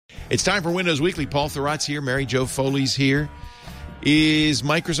It's time for Windows Weekly. Paul Thurrott's here. Mary Jo Foley's here. Is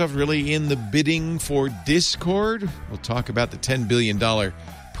Microsoft really in the bidding for Discord? We'll talk about the $10 billion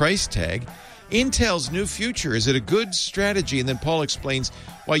price tag. Intel's new future. Is it a good strategy? And then Paul explains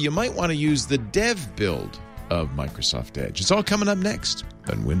why you might want to use the dev build of Microsoft Edge. It's all coming up next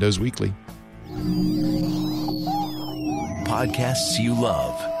on Windows Weekly. Podcasts you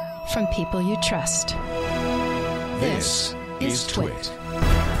love. From people you trust. This is Twit.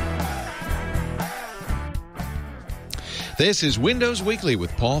 This is Windows Weekly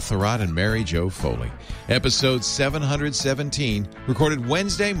with Paul Thurrott and Mary Jo Foley. Episode 717, recorded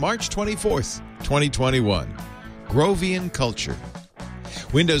Wednesday, March 24th, 2021. Grovian Culture.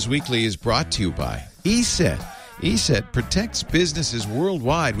 Windows Weekly is brought to you by ESET. ESET protects businesses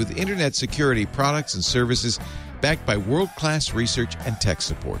worldwide with internet security products and services backed by world-class research and tech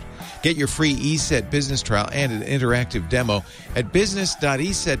support. Get your free ESET business trial and an interactive demo at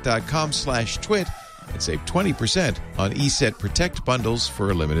business.eset.com/twit and save 20% on ESET Protect bundles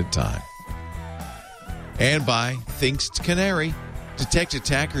for a limited time. And by Thinkst Canary. Detect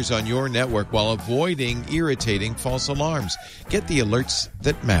attackers on your network while avoiding irritating false alarms. Get the alerts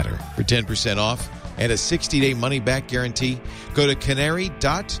that matter. For 10% off and a 60-day money-back guarantee, go to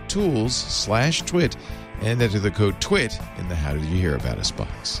canary.tools/twit and enter the code TWIT in the How Did You Hear About Us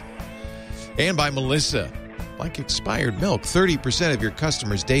box. And by Melissa. Like expired milk, 30% of your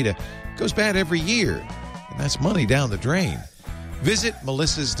customers' data goes bad every year, and that's money down the drain. Visit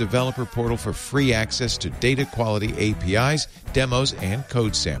Melissa's developer portal for free access to data quality APIs, demos, and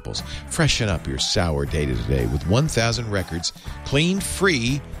code samples. Freshen up your sour data today with 1,000 records cleaned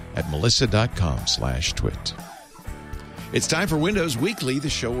free at melissa.com/twit. It's time for Windows Weekly, the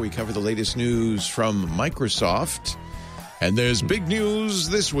show where we cover the latest news from Microsoft. And there's big news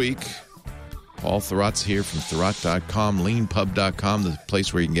this week. Paul Thurrott's here from Thurrott.com, leanpub.com, the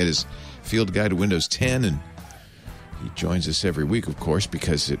place where you can get his field guide to Windows 10. And he joins us every week, of course,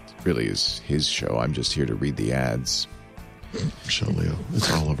 because it really is his show. I'm just here to read the ads. Show, Leo.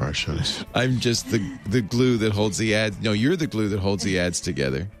 It's all of our shows. I'm just the glue that holds the ads. No, you're the glue that holds the ads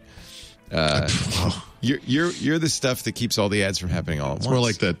together. You're the stuff that keeps all the ads from happening all at once. It's more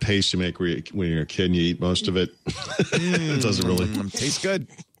like that paste you make when you're a kid and you eat most of it. It doesn't really tastes good.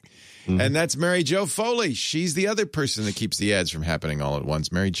 And that's Mary Jo Foley. She's the other person that keeps the ads from happening all at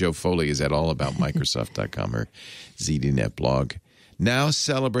once. Mary Jo Foley is at allaboutmicrosoft.com, her ZDNet blog. Now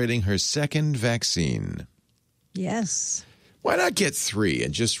celebrating her second vaccine. Yes. Why not get 3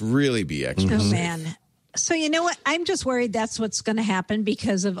 and just really be extra safe? Oh, man. So you know what? I'm just worried that's what's going to happen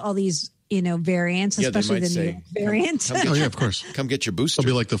because of all these, variants, especially the new variant. Oh, yeah, of course. Come get your booster. It'll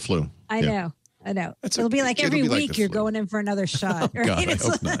be like the flu. I know. It'll be like every week you're going in for another shot. Oh, right? God, I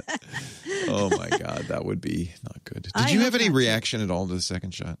hope not. Oh, my God. That would be not good. Did you have any reaction at all to the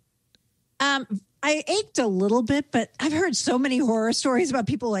second shot? I ached a little bit, but I've heard so many horror stories about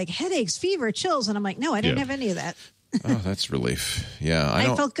people like headaches, fever, chills. And I'm like, no, I didn't have any of that. Oh, that's relief. Yeah.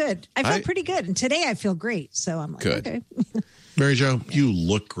 I felt good. I felt pretty good. And today I feel great. So I'm like, good. Okay. Mary Jo, you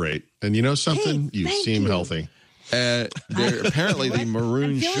look great. And you know something? Hey, you seem healthy. Apparently the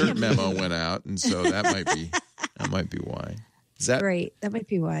maroon shirt memo went out, and so that might be why. Is that great? That might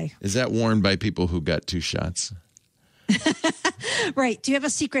be why. Is that worn by people who got 2 shots? Right. Do you have a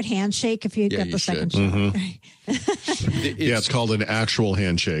secret handshake if you got the second shot? Mm-hmm. It's called an actual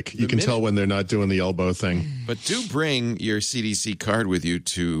handshake. You can tell when they're not doing the elbow thing. But do bring your CDC card with you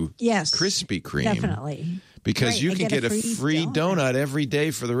to Krispy Kreme. Definitely. Because you can get a free donut every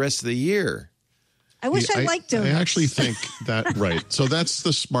day for the rest of the year. I wish I liked donuts. I actually think that, right. So that's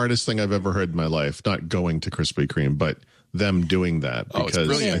the smartest thing I've ever heard in my life. Not going to Krispy Kreme, but them doing that. Because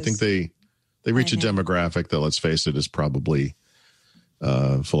I think they reach a demographic that, let's face it, is probably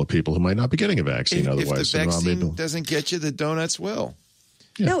full of people who might not be getting a vaccine otherwise. If the vaccine doesn't get you, the donuts will.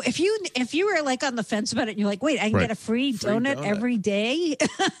 Yeah. No, if you were like on the fence about it and you're like, wait, I can get a free donut every day.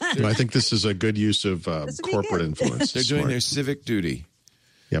 I think this is a good use of corporate influence. They're doing their civic duty.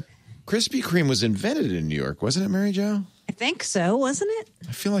 Yep. Krispy Kreme was invented in New York, wasn't it, Mary Jo? I think so, wasn't it?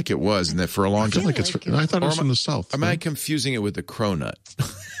 I feel like it was, and that for a long time. I thought it was from the South. Am I confusing it with the cronut?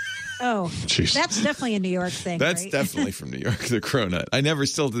 Oh, that's definitely a New York thing. That's definitely from New York, the cronut. I never,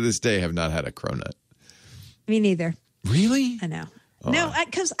 still to this day, have not had a cronut. Me neither. Really? I know. No,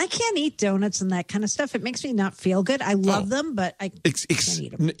 because I can't eat donuts and that kind of stuff. It makes me not feel good. I love them, but I can't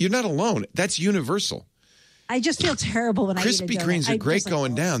eat them. You're not alone. That's universal. I just feel terrible when I eat a donut. Krispy Kremes are great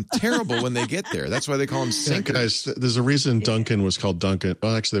going down. Terrible when they get there. That's why they call them sinkers. Guys, there's a reason Dunkin' was called Dunkin'.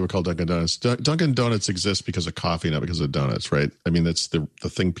 Well, actually, they were called Dunkin' Donuts. Dunkin' Donuts exist because of coffee, not because of donuts, right? I mean, that's the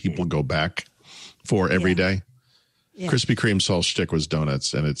thing people go back for every day. Krispy Kreme's whole shtick was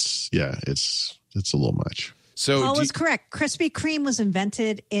donuts, and it's a little much. So Paul was correct. Krispy Kreme was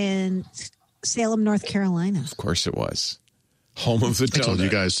invented in Salem, North Carolina. Of course it was. Home of the donut. I told you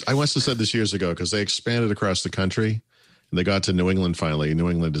guys, I must have said this years ago because they expanded across the country and they got to New England finally. New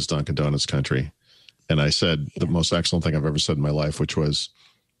England is Dunkin' Donuts country. And I said the most excellent thing I've ever said in my life, which was,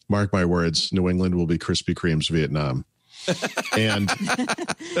 mark my words, New England will be Krispy Kreme's Vietnam. And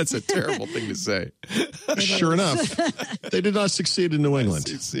that's a terrible thing to say. Sure enough, they did not succeed in New England.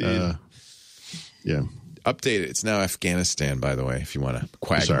 Yeah. Update it. It's now Afghanistan, by the way, if you want to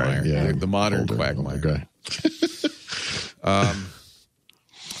quagmire. Sorry, yeah. The modern quagmire. All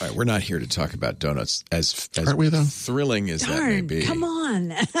right, we're not here to talk about donuts as Aren't we, though? Thrilling as that may be. Come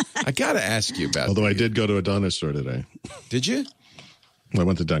on. I got to ask you about Although I did go to a donut store today. Did you? I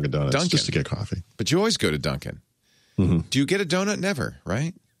went to Dunkin' Donuts just to get coffee. But you always go to Dunkin'. Mm-hmm. Do you get a donut? Never,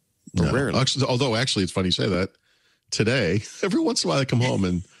 right? Or no. rarely. Although, it's funny you say that. Today, every once in a while I come home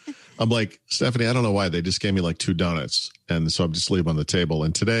and I'm like, Stephanie, I don't know why. They just gave me like 2 donuts. And so I'm just leave them on the table.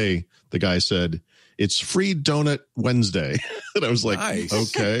 And today the guy said, it's free donut Wednesday. And I was like,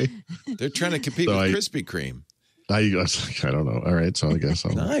 nice. Okay. They're trying to compete with Krispy Kreme. I was like, I don't know. All right. So I guess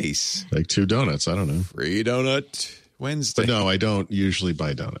I'll nice. Like 2 donuts. I don't know. Free donut Wednesday. But no, I don't usually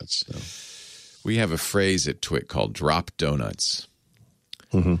buy donuts. No. We have a phrase at Twit called drop donuts.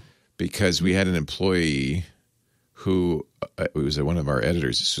 Mm-hmm. Because we had an employee who, it was one of our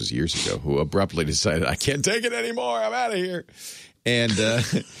editors, this was years ago, who abruptly decided, I can't take it anymore. I'm out of here. And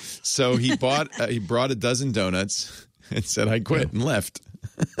so he brought a dozen donuts and said, I quit, and left.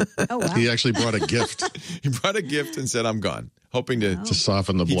 Oh, wow. He actually brought a gift. He brought a gift and said, I'm gone. Hoping to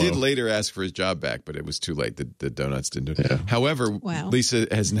soften the blow. He did later ask for his job back, but it was too late. The donuts didn't do it. Yeah. However, Lisa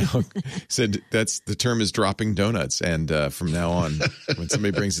has now said the term is dropping donuts. And from now on, when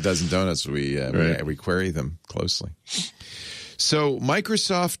somebody brings a dozen donuts, we query them closely. So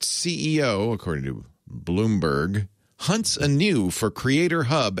Microsoft CEO, according to Bloomberg, hunts anew for Creator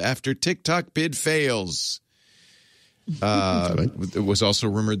Hub after TikTok bid fails. It was also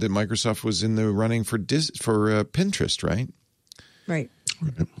rumored that Microsoft was in the running for Pinterest, right? Right.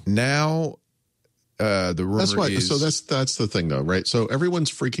 Now, the rumor is... So that's the thing, though, right? So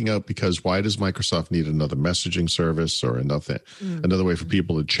everyone's freaking out because why does Microsoft need another messaging service or another way for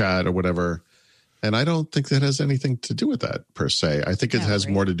people to chat or whatever? And I don't think that has anything to do with that, per se. I think it has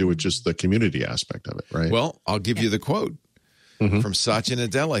more to do with just the community aspect of it, right? Well, I'll give you the quote from Satya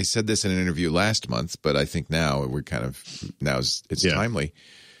Nadella. He said this in an interview last month, but I think now it's timely.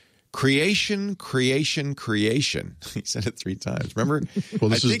 Creation. He said it 3 times. Remember? Well,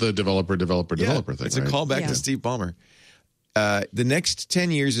 this is the developer thing. It's a callback to Steve Ballmer. The next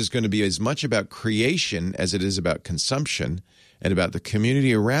 10 years is going to be as much about creation as it is about consumption and about the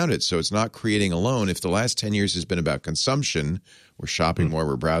community around it. So it's not creating alone. If the last 10 years has been about consumption, we're shopping more,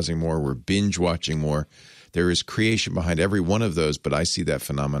 we're browsing more, we're binge watching more. There is creation behind every one of those, but I see that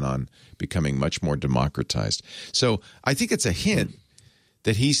phenomenon becoming much more democratized. So I think it's a hint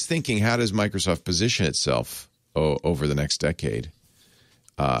that he's thinking, how does Microsoft position itself over the next decade?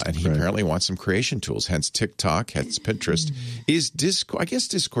 And he apparently wants some creation tools, hence TikTok, hence Pinterest. Is Discord? I guess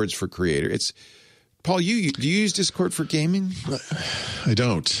Discord's for creator. It's Paul. Do you use Discord for gaming? I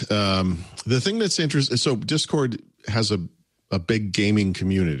don't. The thing that's interesting. So Discord has a big gaming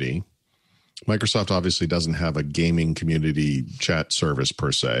community. Microsoft obviously doesn't have a gaming community chat service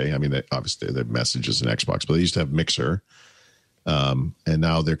per se. I mean, they have messages and Xbox, but they used to have Mixer. And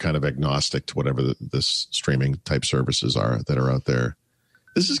now they're kind of agnostic to whatever this streaming type services are that are out there.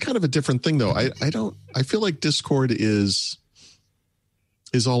 This is kind of a different thing, though. I feel like Discord is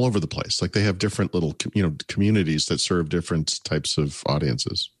all over the place. Like they have different little, communities that serve different types of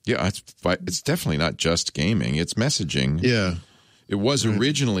audiences. Yeah, it's definitely not just gaming. It's messaging. Yeah. It was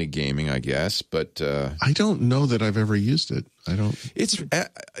originally gaming, I guess, but I don't know that I've ever used it. I don't. It's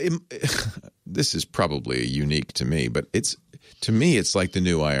this is probably unique to me, but to me it's like the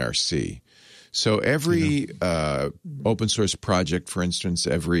new IRC. So every open source project, for instance,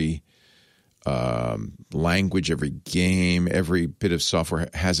 every language, every game, every bit of software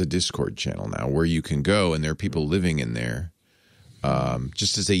has a Discord channel now where you can go and there are people living in there.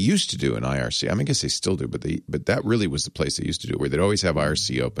 Just as they used to do in IRC. I mean, I guess they still do, but that really was the place they used to do it, where they'd always have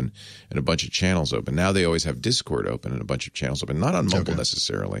IRC open and a bunch of channels open. Now they always have Discord open and a bunch of channels open, not on mobile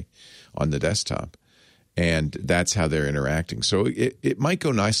necessarily, on the desktop. And that's how they're interacting. So it might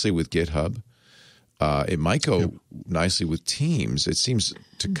go nicely with GitHub. It might go nicely with Teams. It seems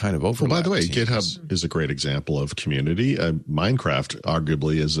to kind of overlap. Well, by the way, Teams. GitHub is a great example of community. Minecraft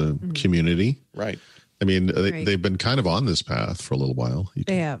arguably is a community. Right. I mean, they've been kind of on this path for a little while.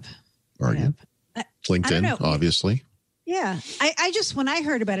 They have. Argue. LinkedIn, obviously. Yeah. I just, when I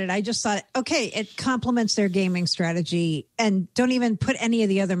heard about it, I just thought, okay, it complements their gaming strategy, and don't even put any of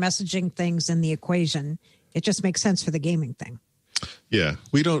the other messaging things in the equation. It just makes sense for the gaming thing. Yeah.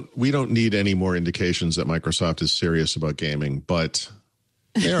 We don't need any more indications that Microsoft is serious about gaming, but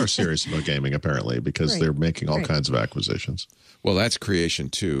they are serious about gaming apparently, because they're making all kinds of acquisitions. Well, that's creation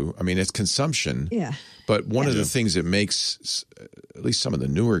too. I mean, it's consumption. Yeah. But one of the things that makes at least some of the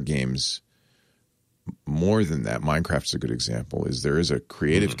newer games more than that, Minecraft's a good example, is there is a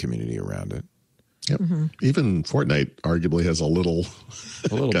creative community around it. Yep. Even Fortnite arguably has a little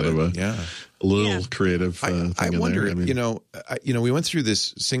kind bit, of a little creative thing I wonder, in there. we went through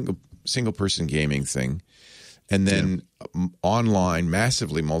this single person gaming thing, and then online,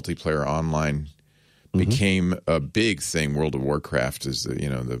 massively multiplayer online became a big thing. World of Warcraft is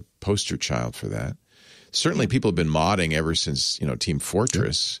the poster child for that. Certainly people have been modding ever since, Team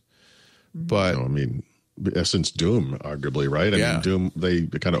Fortress. But I mean, since Doom, arguably, right? I mean, Doom, they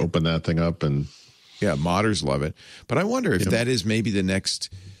kind of opened that thing up, and modders love it. But I wonder if that is maybe the next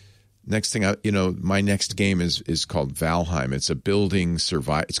thing. My next game is called Valheim. It's a building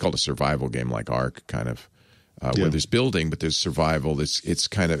It's called a survival game, like Ark, kind of, where there's building, but there's survival. It's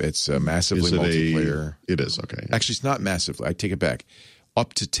massively multiplayer. It is okay. Actually, it's not massively. I take it back.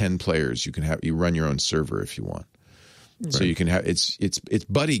 Up to 10 players, you run your own server if you want. Right. So you can have it's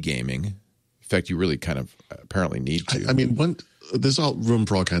buddy gaming. In fact, you really kind of apparently need to. I mean, there's all room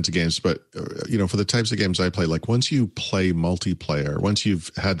for all kinds of games, but for the types of games I play, like once you play multiplayer, once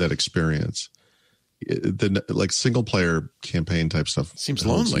you've had that experience, then like single player campaign type stuff seems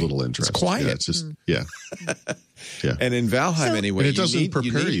lonely. A little interesting. It's quiet. Yeah, it's just yeah. And in Valheim, anyway, and it doesn't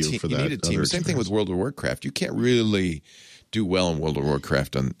prepare you for that. You need a team. Same thing with World of Warcraft. You can't really do well in World of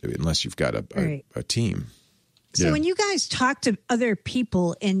Warcraft unless you've got a team. So when you guys talk to other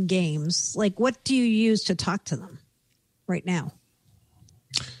people in games, like what do you use to talk to them right now?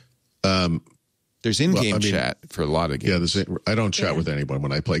 There's in-game chat for a lot of games. Yeah, I don't chat with anyone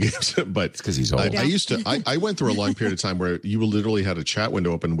when I play games, but because he's old. I used to. I went through a long period of time where you literally had a chat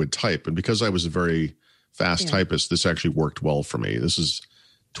window open with type, and because I was a very fast typist, this actually worked well for me. This is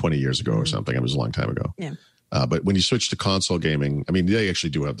 20 years ago or something. It was a long time ago. Yeah. But when you switch to console gaming, I mean, they actually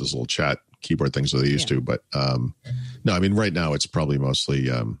do have those little chat keyboard things that they used to. But no, I mean, right now it's probably mostly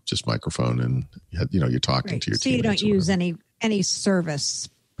just microphone and, you're talking to your teammates. So you don't use any service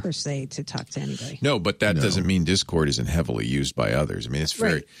per se to talk to anybody. No, but that doesn't mean Discord isn't heavily used by others. I mean, it's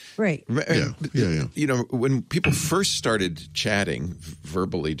very right. Yeah. When people first started chatting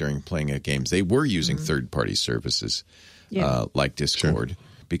verbally during playing at games, they were using third-party services like Discord. Sure.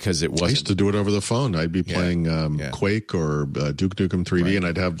 Because it wasn't. I used to do it over the phone. I'd be playing Quake or Duke Nukem 3D, and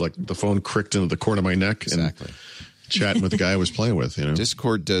I'd have like the phone cricked into the corner of my neck and chatting with the guy I was playing with.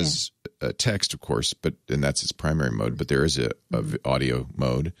 Discord does text, of course, and that's its primary mode. But there is a audio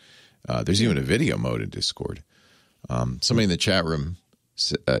mode. There's even a video mode in Discord. Somebody in the chat room,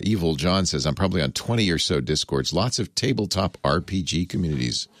 Evil John, says, "I'm probably on 20 or so Discords. Lots of tabletop RPG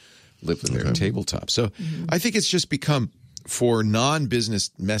communities live with their tabletop." So I think it's just become, for non-business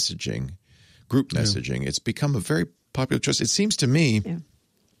messaging, group messaging, it's become a very popular choice. It seems to me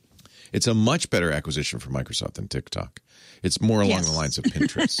it's a much better acquisition for Microsoft than TikTok. It's more along the lines of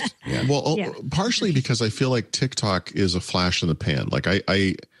Pinterest. Partially because I feel like TikTok is a flash in the pan. Like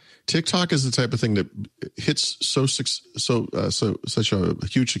TikTok is the type of thing that hits such a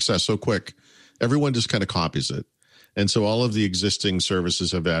huge success so quick. Everyone just kind of copies it. And so all of the existing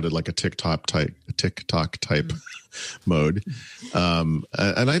services have added like a TikTok type mode. And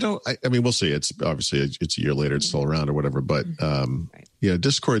I mean, we'll see. It's obviously it's a year later, it's still around or whatever. But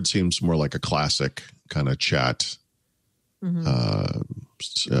Discord seems more like a classic kind of chat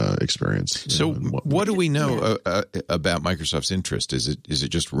experience. So what do we know about Microsoft's interest? Is it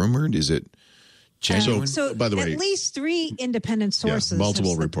just rumored? Is it genuine? So by the way, at least 3 independent sources,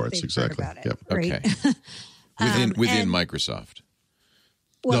 multiple reports, exactly. Yep. Right. Okay. Within Microsoft.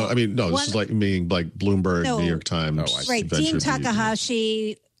 Well, this is like Bloomberg, New York Times. Right. Dean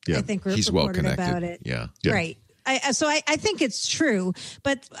Takahashi, I think, he's well reported connected about it. Yeah. Right. I think it's true,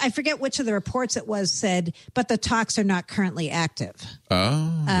 but I forget which of the reports it was said, but the talks are not currently active.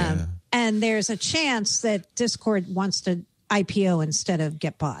 Oh, and there's a chance that Discord wants to IPO instead of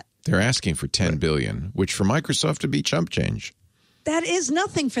get bought. They're asking for $10 billion, which for Microsoft would be chump change. That is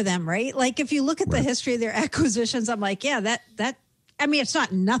nothing for them, right? Like if you look at the history of their acquisitions, I'm like, that. I mean, it's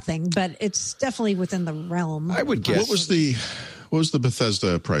not nothing, but it's definitely within the realm. I would guess. What was the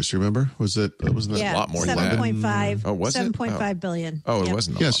Bethesda price? You remember? Wasn't that a lot more than that? 7.5. Oh, was it? $7.5 billion. Oh, it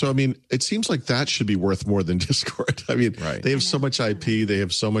wasn't. Yeah. So, I mean, it seems like that should be worth more than Discord. I mean, Right. they have so much IP. They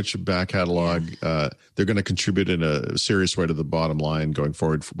have so much back catalog. They're going to contribute in a serious way to the bottom line going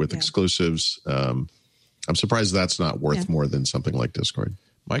forward with exclusives. I'm surprised that's not worth more than something like Discord.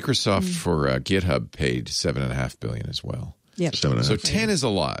 Microsoft for GitHub paid $7.5 billion as well. Yep. So 10 is a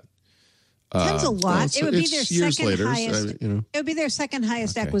lot. 10's a lot. It would be their years second later, highest. It would be their second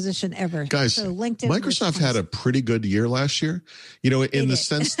highest acquisition ever. Guys, so LinkedIn Microsoft had a pretty good year last year. In the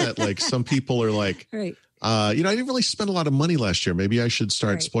sense that like some people are like, right. I didn't really spend a lot of money last year. Maybe I should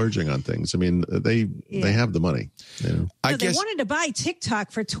start splurging on things. I mean, they have the money. I guess they wanted to buy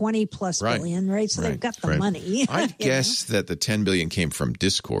TikTok for 20 plus billion, right? So they've got the money. I guess that the 10 billion came from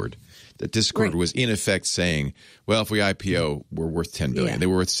Discord. That Discord was in effect saying, well, if we IPO, we're worth 10 billion. They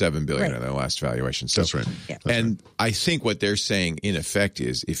were worth 7 billion in their last valuation. So, that's right. Yeah. And I think what they're saying in effect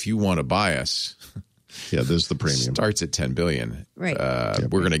is, if you want to buy us, there's the premium. Starts at 10 billion. Right.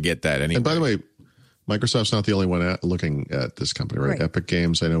 We're going to get that anyway. And by the way, Microsoft's not the only one looking at this company, right? Epic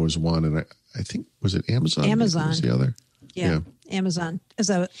Games, I know, was one, and I think, was it Amazon? Amazon was the other. Yeah. Amazon as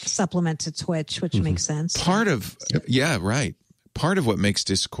a supplement to Twitch, which makes sense. Part of Part of what makes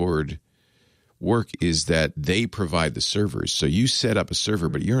Discord work is that they provide the servers. So you set up a server,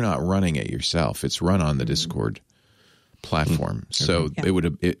 but you're not running it yourself. It's run on the Discord platform. So it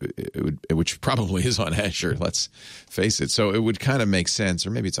would, which probably is on Azure, let's face it. So it would kind of make sense,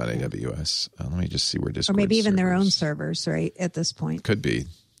 or maybe it's on AWS. Let me just see where Discord. Or maybe even their own servers, right? At this point, could be.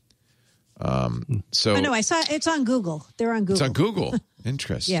 So no, I saw it's on Google. They're on Google. It's on Google.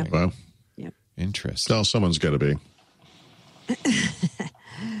 Interesting. Yeah. Wow. Yep. Interesting. Well, someone's got to be.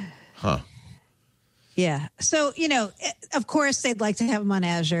 Huh. Yeah. So, of course, they'd like to have them on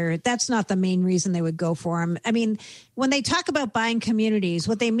Azure. That's not the main reason they would go for them. I mean, when they talk about buying communities,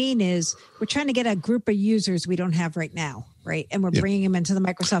 what they mean is we're trying to get a group of users we don't have right now, right? And we're bringing them into the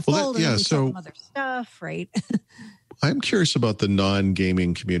Microsoft fold and we sell them other stuff, right? I'm curious about the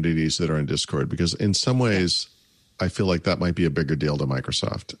non-gaming communities that are in Discord, because in some ways, I feel like that might be a bigger deal to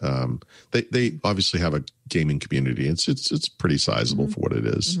Microsoft. They obviously have a gaming community. It's pretty sizable for what it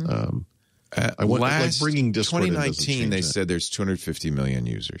is. I want like bringing Discord 2019. They said there's 250 million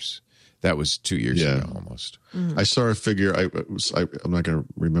users. That was 2 years ago almost. I saw a figure. I'm not going to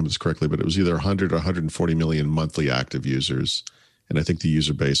remember this correctly, but it was either 100 or 140 million monthly active users, and I think the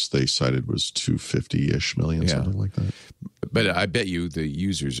user base they cited was 250-ish million, something like that. But I bet you the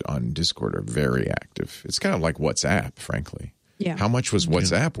users on Discord are very active. It's kind of like WhatsApp, frankly. Yeah. How much was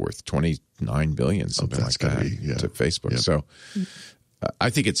WhatsApp worth? 29 billion, something like that, to Facebook. So I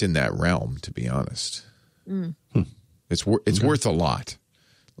think it's in that realm, to be honest. It's worth a lot.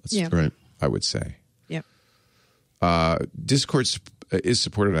 Right. I would say. Yep. Discord is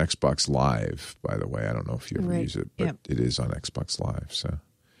supported on Xbox Live, by the way. I don't know if you ever use it, but it is on Xbox Live. So.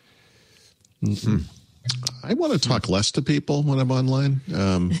 I want to talk less to people when I'm online.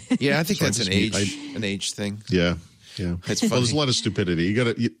 I think that's an age thing. Yeah. It's funny. Well, there's a lot of stupidity.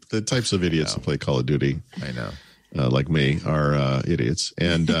 The types of idiots that play Call of Duty. I know. Like me are idiots,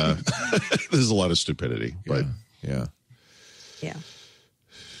 and there's a lot of stupidity. But yeah.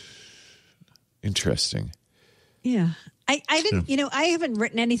 Interesting. Yeah. I didn't, I haven't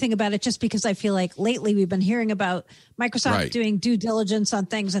written anything about it just because I feel like lately we've been hearing about Microsoft doing due diligence on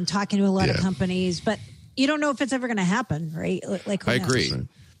things and talking to a lot of companies, but you don't know if it's ever going to happen, right? Like, I agree.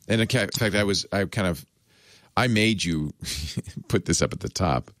 And in fact, I made you put this up at the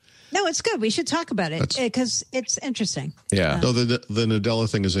top. No, it's good. We should talk about it because it's interesting. Yeah. No, the Nadella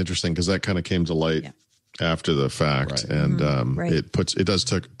thing is interesting because that kind of came to light after the fact, and it does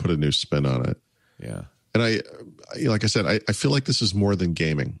put a new spin on it. Yeah. And like I said, I feel like this is more than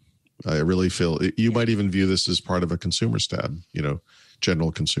gaming. I really feel you might even view this as part of a consumer stab,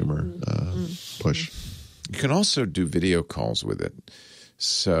 general consumer push. You can also do video calls with it,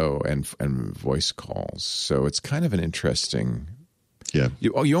 so and voice calls. So it's kind of an interesting. Yeah.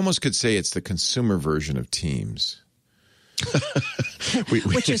 You almost could say it's the consumer version of Teams.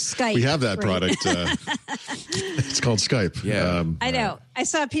 Which is Skype. We have that product. It's called Skype. Yeah, I know. I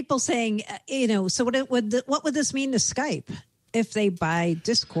saw people saying, so what would this mean to Skype if they buy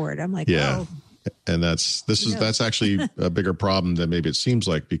Discord? I'm like, and that's actually a bigger problem than maybe it seems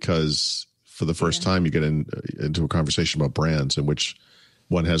like, because for the first time you get into a conversation about brands in which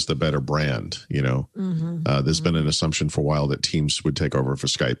one has the better brand. There's been an assumption for a while that Teams would take over for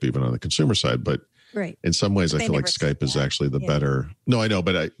Skype, even on the consumer side, but. Right. In some ways, I feel like Skype is actually the better. No, I know,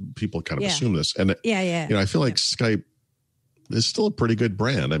 but people kind of assume this, and I feel like Skype is still a pretty good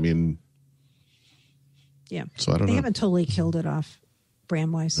brand. I mean, Yeah. So I don't know. They haven't totally killed it off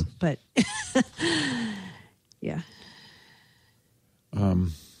brand wise, but yeah.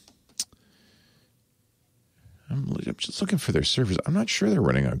 I'm just looking for their servers. I'm not sure they're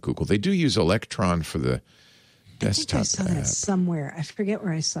running on Google. They do use Electron for the desktop I saw app. that somewhere. I forget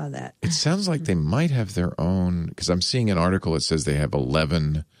where I saw that. It sounds like they might have their own, because I'm seeing an article that says they have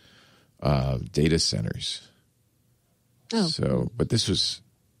 11 data centers. Oh. So, but this was,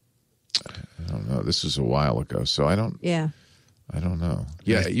 I don't know, this was a while ago. So I don't know.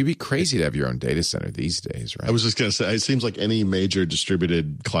 Yeah, you'd be crazy to have your own data center these days, right? I was just going to say, it seems like any major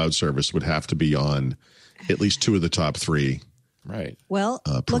distributed cloud service would have to be on at least 2 of the top 3. Right. Well,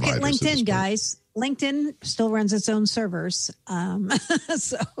 look at LinkedIn, at guys. LinkedIn still runs its own servers.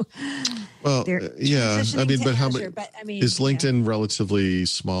 So, well, yeah. I mean, but Azure, is LinkedIn relatively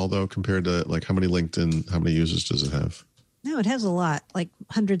small though compared to like how many users does it have? No, it has a lot, like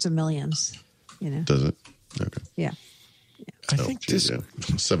hundreds of millions. Does it? Okay. Yeah. I think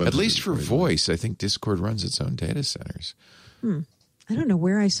at least for voice, I think Discord runs its own data centers. I don't know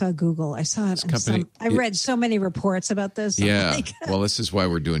where I saw Google. I saw it. I read so many reports about this. Yeah. Well, this is why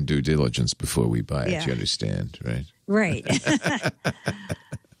we're doing due diligence before we buy it. You understand, right? Right.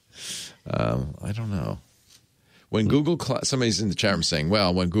 I don't know. When Google Cloud, somebody's in the chat room saying,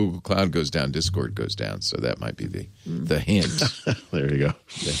 well, when Google Cloud goes down, Discord goes down. So that might be the hint. There you go.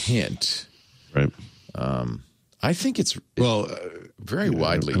 The hint. Right. I think it's very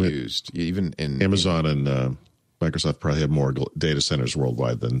widely used, even in Amazon and Microsoft probably have more data centers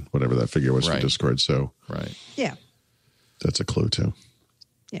worldwide than whatever that figure was for Discord. So yeah, that's a clue too.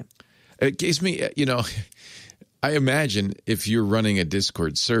 Yeah. It gives me, I imagine if you're running a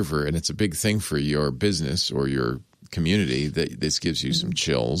Discord server and it's a big thing for your business or your community, that this gives you some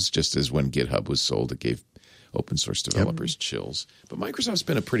chills, just as when GitHub was sold, it gave open source developers chills. But Microsoft's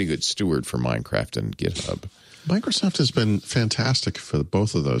been a pretty good steward for Minecraft and GitHub. Microsoft has been fantastic for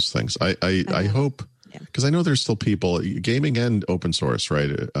both of those things. I hope, because I know there's still people, gaming and open source, right,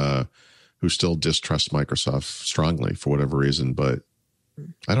 who still distrust Microsoft strongly for whatever reason, but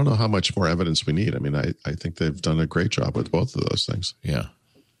I don't know how much more evidence we need. I mean, I think they've done a great job with both of those things. Yeah.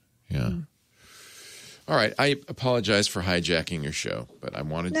 Yeah. All right. I apologize for hijacking your show, but I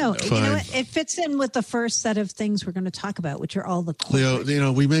wanted to know. You know what? It fits in with the first set of things we're going to talk about, which are all the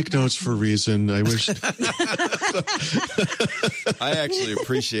Leo, we make notes for a reason. I wish. I actually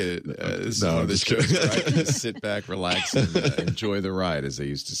appreciate it. This is one of the shows where I can just sit back, relax, and enjoy the ride, as they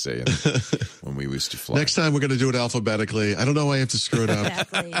used to say when we used to fly. Next time, we're going to do it alphabetically. I don't know why I have to screw it up.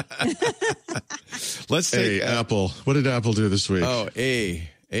 Exactly. Let's take Apple. What did Apple do this week? Oh, A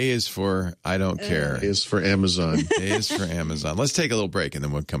is for I don't care. A is for Amazon. A is for Amazon. Let's take a little break, and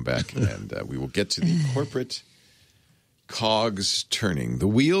then we'll come back, and we will get to the corporate cogs turning. The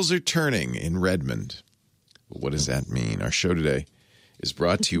wheels are turning in Redmond. What does that mean? Our show today is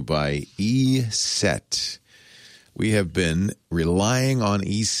brought to you by ESET. We have been relying on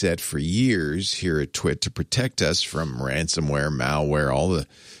ESET for years here at Twit to protect us from ransomware, malware, all the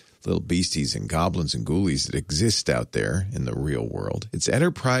little beasties and goblins and ghoulies that exist out there in the real world. It's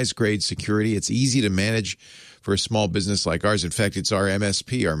enterprise-grade security. It's easy to manage for a small business like ours. In fact, it's our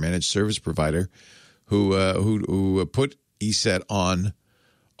MSP, our managed service provider, who put ESET on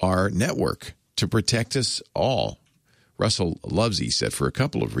our network to protect us all. Russell loves ESET for a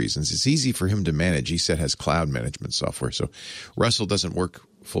couple of reasons. It's easy for him to manage. ESET has cloud management software. So Russell doesn't work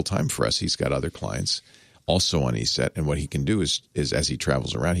full-time for us. He's got other clients also on ESET, and what he can do is as he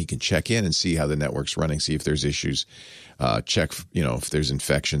travels around, he can check in and see how the network's running, see if there's issues, check if there's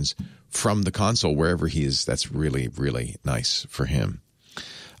infections from the console wherever he is. That's really, really nice for him.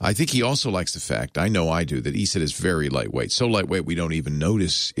 I think he also likes the fact, I know I do, that ESET is very lightweight. So lightweight we don't even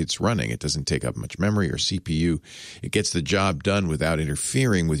notice it's running. It doesn't take up much memory or CPU. It gets the job done without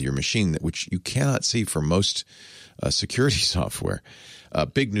interfering with your machine, which you cannot see for most security software.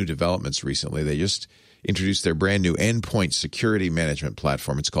 Big new developments recently. They just introduced their brand new endpoint security management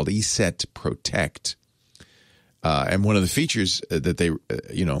platform. It's called ESET Protect. And one of the features that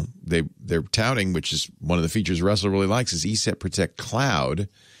they're touting, which is one of the features Russell really likes, is ESET Protect Cloud,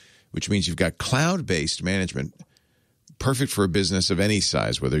 which means you've got cloud-based management, perfect for a business of any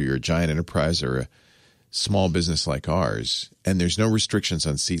size, whether you're a giant enterprise or a small business like ours. And there's no restrictions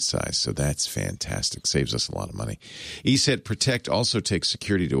on seat size, so that's fantastic. Saves us a lot of money. ESET Protect also takes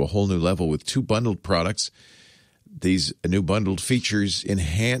security to a whole new level with 2 bundled products. These new bundled features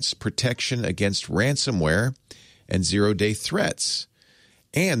enhance protection against ransomware and zero-day threats.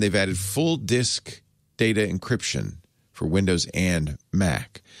 And they've added full disk data encryption for Windows and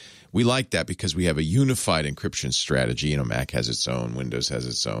Mac. We like that because we have a unified encryption strategy. You know, Mac has its own, Windows has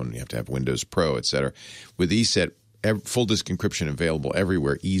its own. You have to have Windows Pro, et cetera. With ESET, full disk encryption available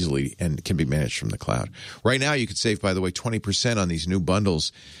everywhere easily and can be managed from the cloud. Right now, you could save, by the way, 20% on these new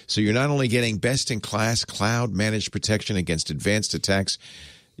bundles. So you're not only getting best-in-class cloud-managed protection against advanced attacks,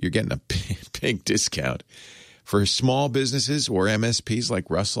 you're getting a big discount. For small businesses or MSPs like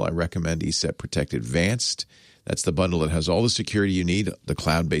Russell, I recommend ESET Protect Advanced. That's the bundle that has all the security you need, the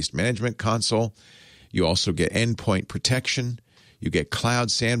cloud-based management console. You also get endpoint protection. You get cloud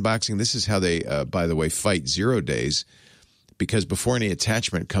sandboxing. This is how they, by the way, fight 0 days, because before any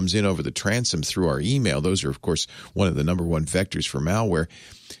attachment comes in over the transom through our email, those are, of course, one of the number one vectors for malware.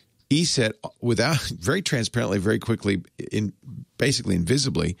 ESET, very transparently, very quickly, basically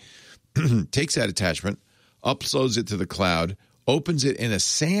invisibly, takes that attachment, uploads it to the cloud, opens it in a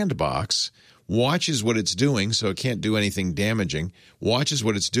sandbox, watches what it's doing so it can't do anything damaging, watches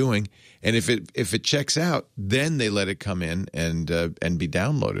what it's doing, and if it checks out, then they let it come in and be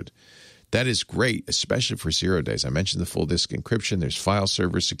downloaded. That is great, especially for 0 days. I mentioned the full disk encryption. There's file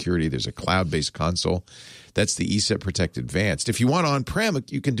server security. There's a cloud-based console. That's the ESET Protect Advanced. If you want on-prem,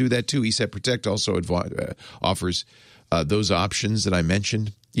 you can do that too. ESET Protect also offers those options that I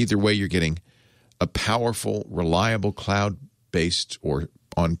mentioned. Either way, you're getting a powerful, reliable cloud-based or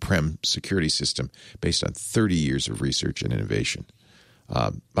on-prem security system based on 30 years of research and innovation.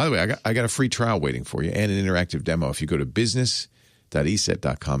 By the way, I got a free trial waiting for you and an interactive demo. If you go to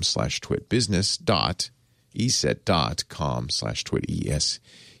business.eset.com/twit, business.eset.com/twit, ESET.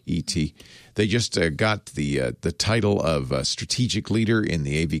 They just got the title of strategic leader in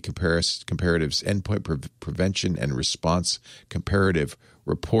the AV Comparatives Endpoint Prevention and Response Comparative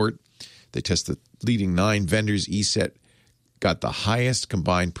Report. They test the leading 9 vendors. ESET got the highest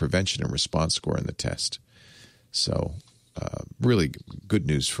combined prevention and response score in the test. So really good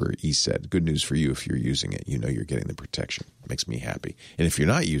news for ESET. Good news for you if you're using it. You know you're getting the protection. Makes me happy. And if you're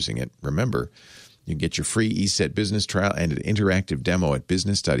not using it, remember, you can get your free ESET business trial and an interactive demo at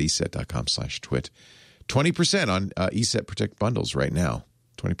business.eset.com/twit. 20% on ESET Protect bundles right now.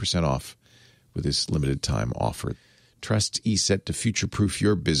 20% off with this limited time offer. Trust ESET to future-proof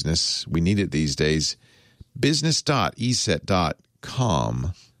your business. We need it these days.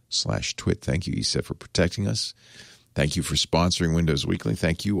 Business.eset.com/twit. Thank you, ESET, for protecting us. Thank you for sponsoring Windows Weekly.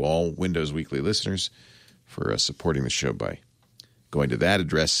 Thank you, all Windows Weekly listeners, for supporting the show by going to that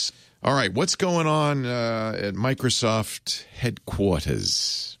address. All right, what's going on at Microsoft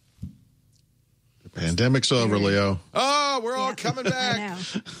headquarters? The pandemic's over, Leo. Oh, we're all coming back. I know.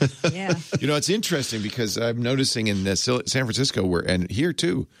 Yeah. You know, it's interesting because I'm noticing in San Francisco, and here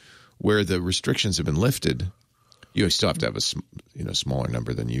too, where the restrictions have been lifted, you still have to have a smaller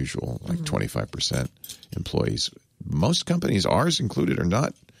number than usual, like 25% employees. Most companies, ours included, are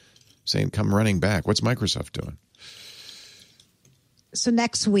not saying come running back. What's Microsoft doing? So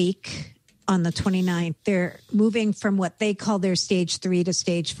next week on the 29th, they're moving from what they call their stage 3 to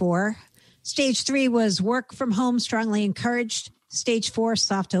stage 4. Stage 3 was work from home strongly encouraged. Stage 4,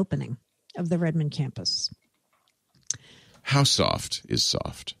 soft opening of the Redmond campus. How soft is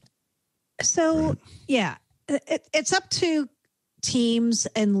soft? So, yeah, it's up to teams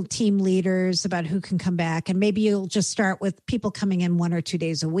and team leaders about who can come back. And maybe you'll just start with people coming in 1 or 2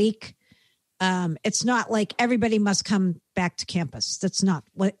 days a week. It's not like everybody must come back to campus. That's not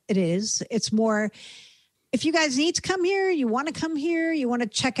what it is. It's more, if you guys need to come here, you want to come here, you want to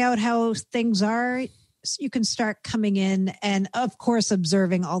check out how things are, you can start coming in and, of course,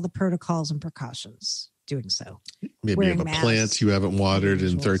 observing all the protocols and precautions. Doing so. Maybe you have a plant you haven't watered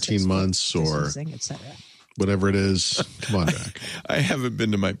in 13 months or whatever it is. Come on back. I haven't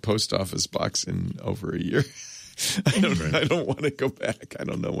been to my post office box in over a year. I don't want to go back. I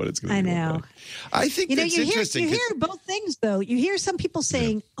don't know what it's going to be. I know. Like. I think that's interesting. You hear both things, though. You hear some people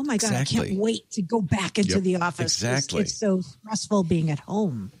saying, oh, my God, exactly. I can't wait to go back into the office. Exactly. It's so stressful being at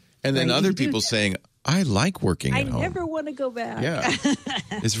home. And then other people saying, I like working at home. I never want to go back. Yeah.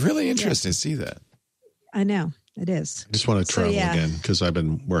 It's really interesting to see that. I know it is. I just want to travel again because I've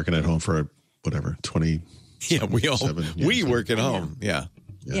been working at home for 20. Yeah, we work at home. Yeah.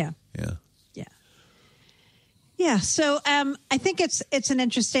 So I think it's an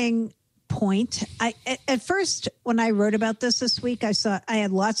interesting point. At first, when I wrote about this week, I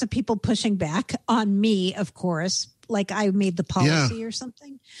had lots of people pushing back on me, of course. Like I made the policy or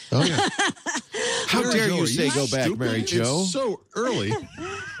something. Oh, yeah. How dare you say go back, stupid? Mary Jo? It's so early.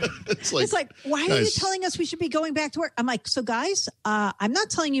 It's like, why are you telling us we should be going back to work? I'm like, so guys, I'm not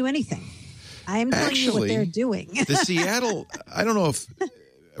telling you anything. I'm telling you what they're doing. The Seattle, I don't know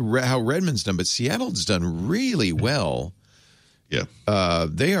how Redmond's done, but Seattle's done really well Yeah.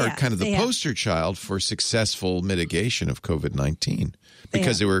 They are kind of the poster child for successful mitigation of COVID-19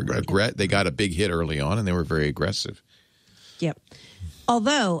 because they got a big hit early on and they were very aggressive. Yep.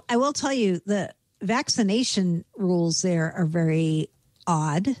 Although I will tell you the vaccination rules there are very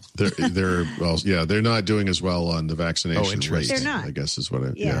odd. They're well, yeah, they're not doing as well on the vaccination rate. They're not. I guess is what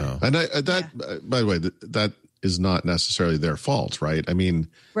it. Yeah. And by the way, that is not necessarily their fault, right? I mean,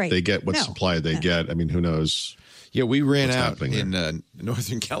 they get what supply they get. I mean, who knows? Yeah, we ran out in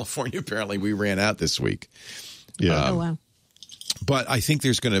Northern California. Apparently, we ran out this week. Yeah. Oh wow. But I think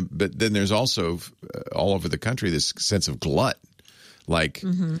but then there's also all over the country this sense of glut. Like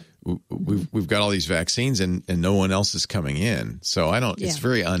we've got all these vaccines and no one else is coming in. So I don't. It's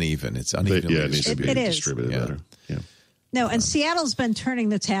very uneven. It's unevenly it needs to be distributed better. Yeah. No, and Seattle's been turning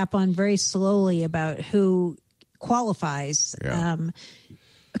the tap on very slowly about who qualifies. Yeah.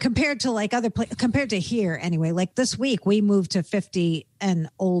 Compared to like other compared to here anyway. Like this week, we moved to 50 and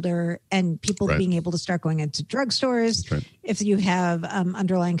older, and people being able to start going into drugstores if you have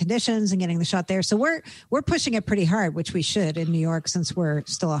underlying conditions and getting the shot there. So we're pushing it pretty hard, which we should in New York since we're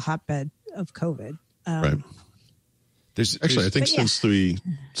still a hotbed of COVID. Right. I think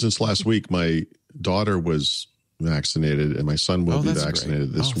since last week, my daughter was vaccinated and my son will be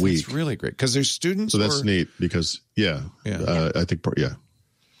vaccinated this week. That's really great because there's students. So that's neat because I think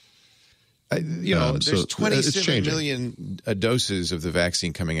there's 27 million doses of the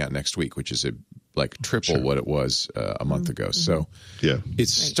vaccine coming out next week, which is triple what it was a month ago. So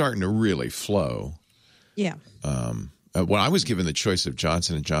it's starting to really flow. Yeah. When I was given the choice of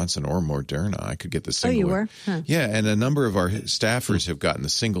Johnson & Johnson or Moderna, I could get the single. Oh, you were? Huh. Yeah, and a number of our staffers have gotten the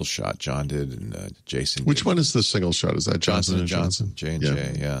single shot. John did, and Jason. Which one is the single shot? Is that Johnson & Johnson?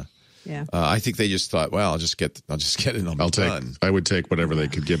 J&J, yeah. Yeah. I think they just thought, well, I'll just get it and I'll be done. I would take whatever they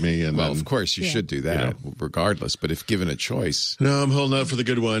could give me. And of course, you should do that regardless. But if given a choice. No, I'm holding out for the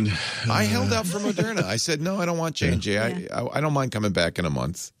good one. I held out for Moderna. I said, no, I don't want J&J. I don't mind coming back in a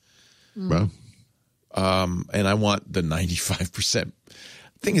month. Well. And I want the 95%.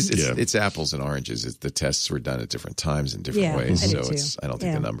 Thing is, it's apples and oranges. The tests were done at different times in different ways. So I don't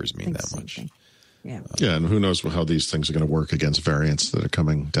think the numbers mean that much. Yeah. Yeah, and who knows how these things are going to work against variants that are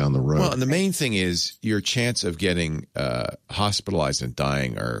coming down the road. Well, and the main thing is your chance of getting hospitalized and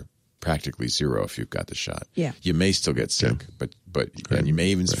dying are practically zero if you've got the shot. Yeah. You may still get sick, and you may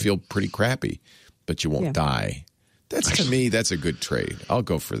even feel pretty crappy, but you won't die. To me, that's a good trade. I'll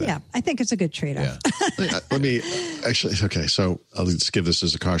go for that. Yeah, I think it's a good trade-off. Yeah. Let me so I'll just give this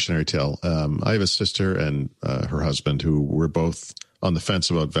as a cautionary tale. I have a sister and her husband who were both on the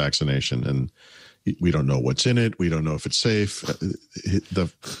fence about vaccination, and we don't know what's in it. We don't know if it's safe.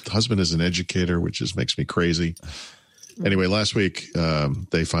 The husband is an educator, which just makes me crazy. Anyway, last week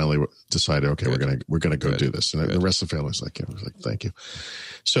they finally decided, okay, we're gonna go do this, and the rest of the family was like, thank you.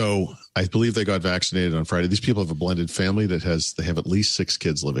 So I believe they got vaccinated on Friday. These people have a blended family they have at least 6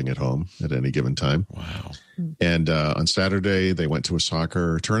 kids living at home at any given time. Wow! And on Saturday they went to a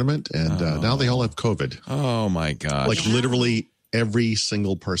soccer tournament, and now they all have COVID. Oh my gosh! Like literally every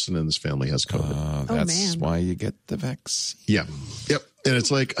single person in this family has COVID. That's why you get the vaccine. Yeah. Yep. And it's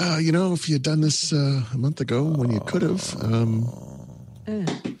like, if you had done this a month ago when you could have,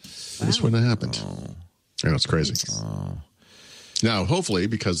 this wouldn't have happened. I know, it's crazy. Now, hopefully,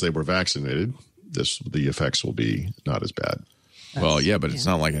 because they were vaccinated, the effects will be not as bad. Well, yeah, but it's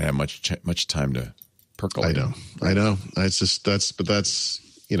not like it had much time to percolate. I know. It's just this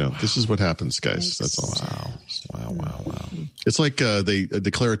is what happens, guys. That's all. Wow. It's like they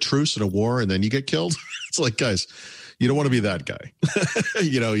declare a truce in a war and then you get killed. It's like, guys, you don't want to be that guy.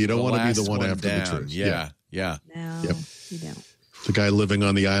 You don't want to be the one after the truce. Yeah. No, you don't. The guy living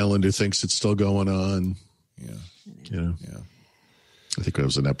on the island who thinks it's still going on. Yeah. I think it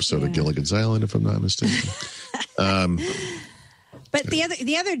was an episode of Gilligan's Island, if I'm not mistaken. But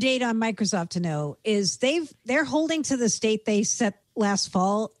the other date on Microsoft to know is they're holding to the date they set last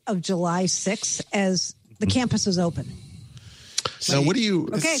fall of July 6th as the campus is open. Now, what do you?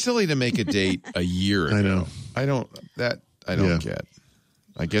 It's silly to make a date a year ago. I know. I don't get.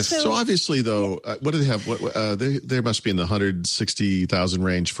 I guess so. Obviously, though, what do they have? They must be in the 160,000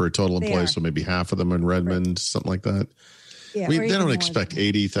 range for total employees. So maybe half of them in Redmond, something like that. Yeah, they don't expect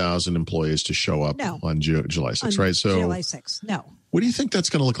 80,000 employees to show up on July 6th, right? So July 6th, no. What do you think that's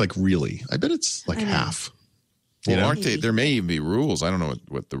going to look like? Really, I bet it's like half. Well, aren't they? There may even be rules. I don't know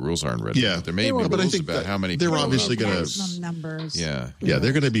what the rules are in Redmond. Yeah, but there may be rules about how many. They're obviously going to numbers. Yeah,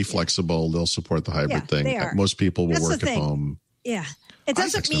 they're going to be flexible. They'll support the hybrid thing. Most people will work at home. Yeah. It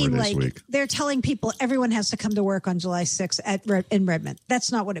doesn't mean like they're telling people everyone has to come to work on July 6th in Redmond.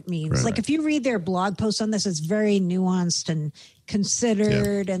 That's not what it means. Right. Like if you read their blog post on this, it's very nuanced and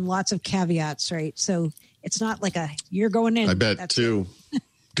considered and lots of caveats, right? So it's not like you're going in. I bet too.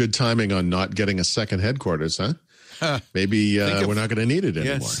 Good timing on not getting a second headquarters, huh? Maybe we're not going to need it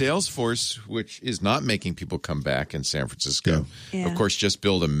anymore. Yeah, Salesforce, which is not making people come back in San Francisco, of course, just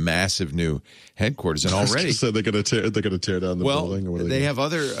build a massive new headquarters, and already so they're going to tear down the building. Or what they have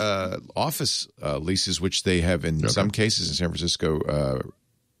other office leases, which they have in some cases in San Francisco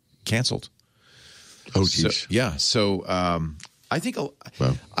canceled. Oh, geez. So I think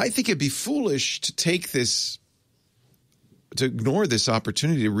it'd be foolish to take this, to ignore this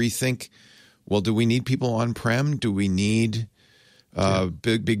opportunity to rethink. Well, do we need people on-prem? Do we need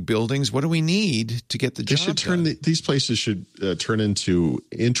big buildings? What do we need to get the job done? These places should turn into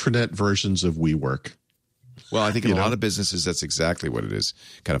intranet versions of WeWork. Well, I think in a lot of businesses, that's exactly what it is.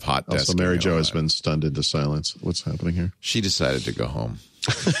 Kind of hot desk. Also, Mary Jo has been stunned into silence. What's happening here? She decided to go home.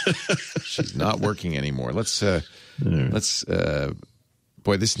 She's not working anymore. Boy,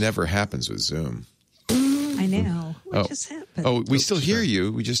 this never happens with Zoom. I know. What just happened? Oh, we still hear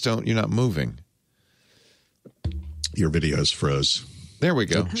you. We just don't. You're not moving. Your videos froze. There we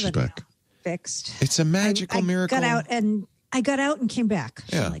go. She's back. Fixed. It's a magical miracle. I got out and came back.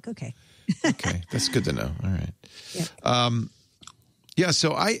 Yeah. I'm like, okay. Okay, that's good to know. All right. Yeah.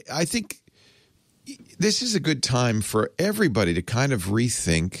 So I think this is a good time for everybody to kind of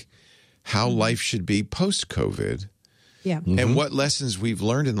rethink how life should be post-COVID. Yeah. Mm-hmm. And what lessons we've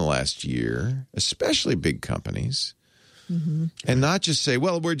learned in the last year, especially big companies, and not just say,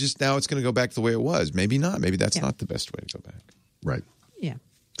 well, it's going to go back the way it was. Maybe not. Maybe that's not the best way to go back. Right. Yeah.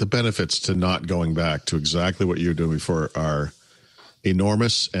 The benefits to not going back to exactly what you were doing before are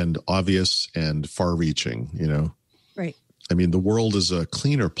enormous and obvious and far-reaching, Right. I mean, the world is a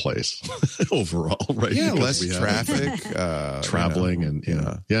cleaner place overall, right? Yeah, because less traffic. Traveling and,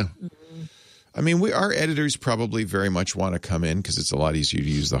 yeah. I mean, our editors probably very much want to come in because it's a lot easier to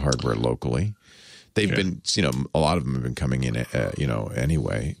use the hardware locally. They've been, a lot of them have been coming in,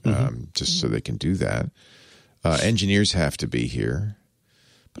 anyway, just so they can do that. Engineers have to be here.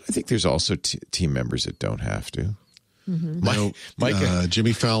 But I think there's also team members that don't have to. Mm-hmm.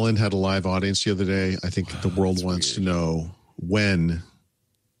 Jimmy Fallon had a live audience the other day. I think the world wants to know when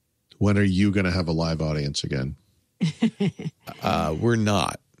are you going to have a live audience again? We're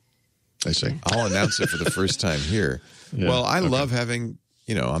not. I see. I'll announce it for the first time here. Yeah, well, I love having,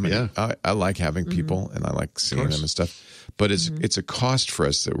 I like having people and I like seeing them and stuff. But it's a cost for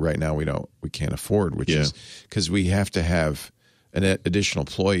us that right now we can't afford, which is because we have to have an additional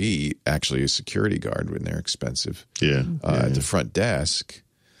employee, actually a security guard when they're expensive. At the front desk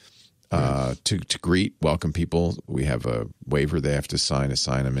to welcome people. We have a waiver they have to sign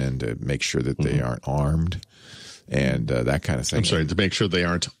them in to make sure that they aren't armed. And that kind of thing. I'm sorry, to make sure they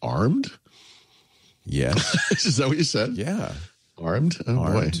aren't armed? Yes. Is that what you said? Yeah. Armed? Oh,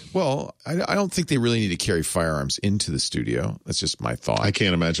 armed. Boy. Well, I don't think they really need to carry firearms into the studio. That's just my thought. I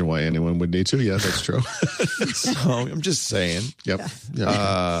can't imagine why anyone would need to. Yeah, that's true. So I'm just saying. Yep.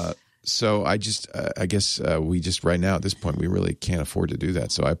 So I guess we just right now at this point, we really can't afford to do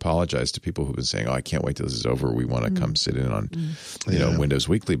that. So I apologize to people who've been saying, I can't wait till this is over. We want to come sit in on, Windows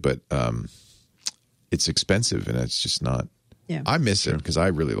Weekly. But it's expensive and it's just not. Yeah. I miss it because I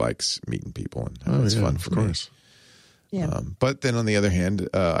really like meeting people and it's fun for me. Yeah. But then on the other hand,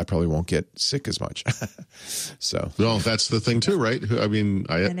 I probably won't get sick as much. Well, that's the thing too, right? I mean,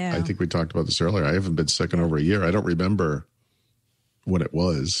 I think we talked about this earlier. I haven't been sick in over a year. I don't remember when it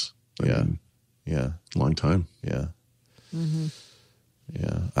was. Long time. Yeah. Mm-hmm.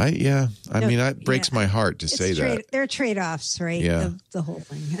 Yeah. I mean, it breaks my heart to say that. There are trade-offs, right? Yeah. The whole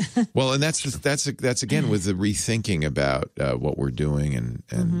thing. Well, and that's again with the rethinking about what we're doing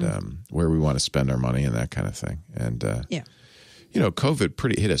and where we want to spend our money and that kind of thing. And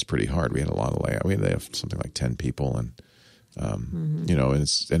COVID hit us pretty hard. We had a lot of layoff. We had layoff something like 10 people, and and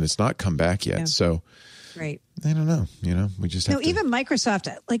it's not come back yet. Yeah. So. Right. I don't know. We just have to. Even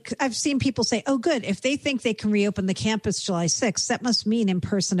Microsoft, like I've seen people say, oh, good. If they think they can reopen the campus July 6th, that must mean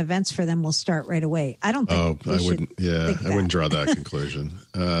in-person events for them will start right away. I don't think I wouldn't. Yeah, I wouldn't draw that conclusion.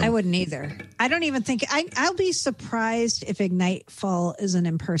 I wouldn't either. I don't even think I'll be surprised if Ignite Fall is an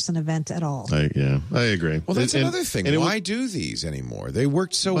in-person event at all. I agree. Well, that's another thing. Why do these anymore? They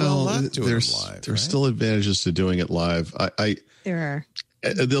worked so well not doing them live. There's still advantages to doing it live. There are.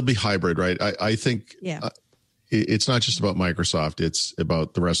 They'll be hybrid, right? I think it's not just about Microsoft. It's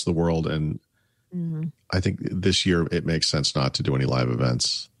about the rest of the world. And I think this year it makes sense not to do any live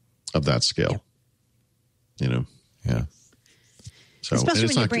events of that scale. Yeah. So, especially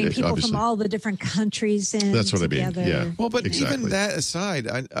when you bring people from all the different countries in. That's what together. I mean. Yeah. Well, but even that aside,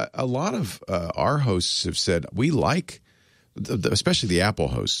 a lot of our hosts have said we like, especially the Apple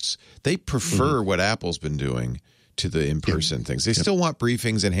hosts, they prefer what Apple's been doing to the in-person things. They still want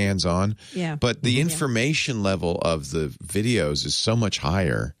briefings and hands-on, but the information level of the videos is so much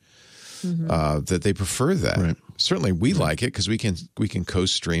higher that they prefer that. Right. Certainly, we like it because we can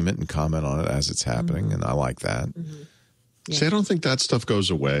co-stream it and comment on it as it's happening, and I like that. Yeah. See, I don't think that stuff goes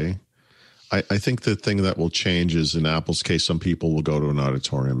away. I think the thing that will change is, in Apple's case, some people will go to an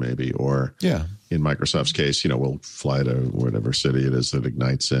auditorium maybe, or in Microsoft's case, we'll fly to whatever city it is that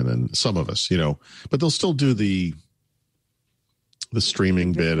Ignite's in, and some of us, but they'll still do the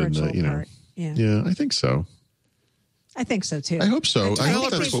streaming bit and the, part. Yeah, I think so. I think so too. I hope so. I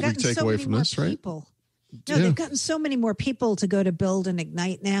hope that's what we take away from this, right? No, they've gotten so many more people to go to Build and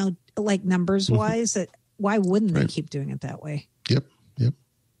Ignite now, like numbers wise, that why wouldn't they keep doing it that way? Yep.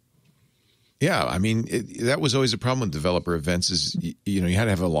 Yeah, I mean, that was always a problem with developer events is, you had to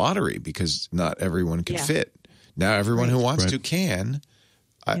have a lottery because not everyone could fit. Now everyone who wants to can.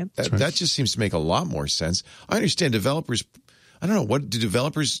 That just seems to make a lot more sense. I understand developers, I don't know, what do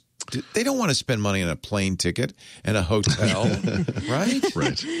developers do? They don't want to spend money on a plane ticket and a hotel, right?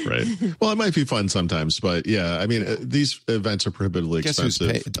 Right. Well, it might be fun sometimes, but yeah, I mean, these events are prohibitively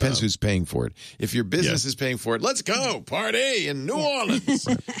expensive. It depends who's paying for it. If your business is paying for it, let's go party in New Orleans.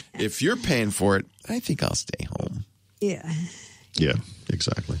 If you're paying for it, I think I'll stay home. Yeah. Yeah,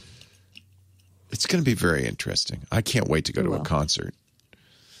 exactly. It's going to be very interesting. I can't wait to go to a concert.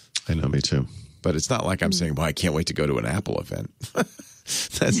 I know, me too. But it's not like I'm saying, well, I can't wait to go to an Apple event.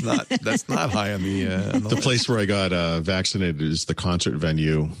 That's not high on the place where I got vaccinated is the concert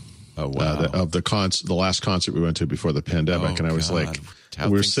venue. Oh wow! Of the last concert we went to before the pandemic, and I was like,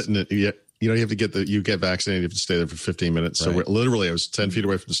 we're sitting at you have to get vaccinated. You have to stay there for 15 minutes. Right. So I was 10 feet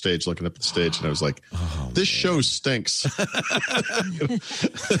away from the stage, looking up at the stage, and I was like, this show stinks.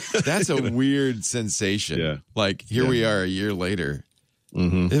 That's a weird sensation. Yeah. Like here we are a year later.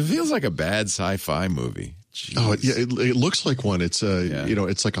 It feels like a bad sci-fi movie. Jeez. Oh, yeah, it looks like one. It's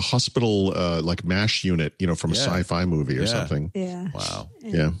it's like a hospital, like MASH unit, from a sci-fi movie or something. Yeah. Wow.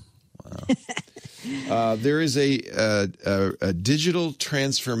 Yeah. Wow. There is a digital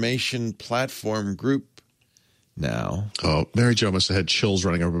transformation platform group now. Oh, Mary Jo must have had chills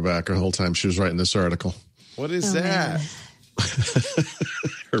running over her back the whole time she was writing this article. What is that?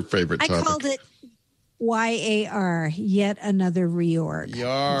 Her favorite topic. I called it YAR, yet another reorg.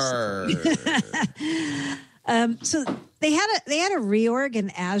 Yar. So they had a reorg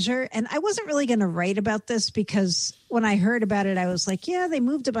in Azure, and I wasn't really going to write about this because when I heard about it, I was like, yeah, they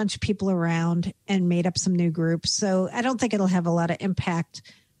moved a bunch of people around and made up some new groups. So I don't think it'll have a lot of impact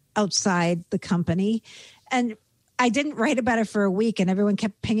outside the company. And I didn't write about it for a week, and everyone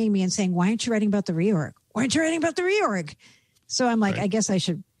kept pinging me and saying, why aren't you writing about the reorg? Why aren't you writing about the reorg? So I'm like, I guess I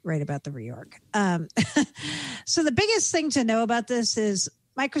should write about the reorg. So the biggest thing to know about this is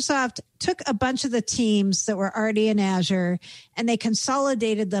Microsoft took a bunch of the teams that were already in Azure and they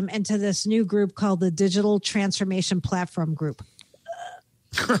consolidated them into this new group called the Digital Transformation Platform Group.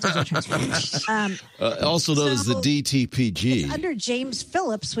 Also known as the DTPG. Under James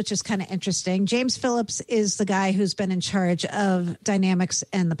Phillips, which is kind of interesting. James Phillips is the guy who's been in charge of Dynamics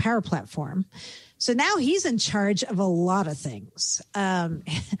and the Power Platform. So now he's in charge of a lot of things.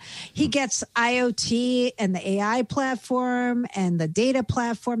 He gets IoT and the AI platform and the data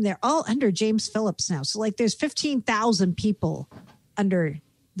platform. They're all under James Phillips now. So there's 15,000 people under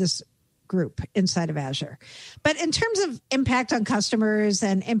this group inside of Azure. But in terms of impact on customers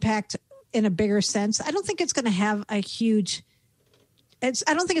and impact in a bigger sense, I don't think it's going to have I don't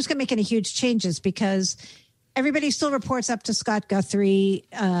think it's going to make any huge changes because everybody still reports up to Scott Guthrie.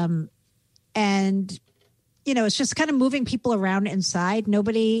 And, it's just kind of moving people around inside.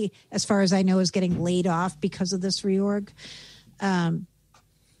 Nobody, as far as I know, is getting laid off because of this reorg.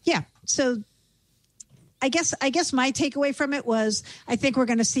 So I guess my takeaway from it was I think we're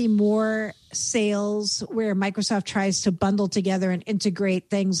going to see more sales where Microsoft tries to bundle together and integrate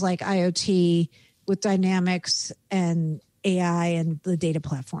things like IoT with Dynamics and AI and the data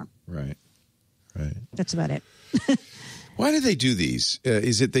platform. Right. That's about it. Why do they do these?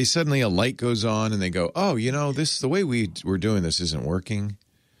 Is it a light goes on and they go, oh, the way we're doing this isn't working?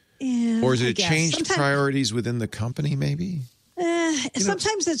 Yeah, or is it changed priorities within the company maybe?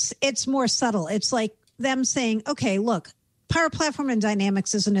 Sometimes it's more subtle. It's like them saying, okay, look, Power Platform and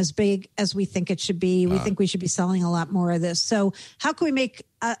Dynamics isn't as big as we think it should be. We think we should be selling a lot more of this. So how can we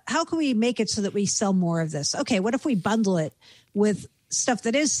make it so that we sell more of this? Okay, what if we bundle it with stuff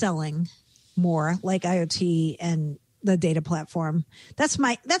that is selling more, like IoT and the data platform. That's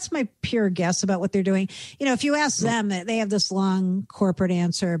my pure guess about what they're doing. If you ask them, they have this long corporate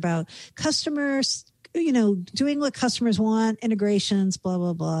answer about customers, doing what customers want, integrations, blah,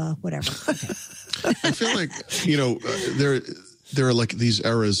 blah, blah, whatever. Okay. I feel like, there are like these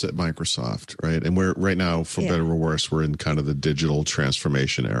eras at Microsoft, right? And we're right now, for better or worse, we're in kind of the digital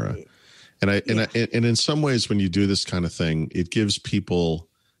transformation era. And and in some ways, when you do this kind of thing, it gives people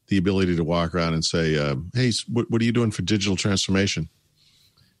the ability to walk around and say, hey, what are you doing for digital transformation?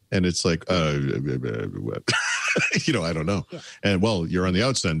 And it's like, I don't know. Yeah. And well, you're on the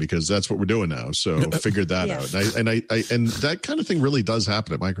outs then, because that's what we're doing now. So figure that out. And that kind of thing really does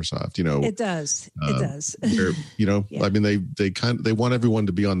happen at Microsoft. It does. It does. I mean, they want everyone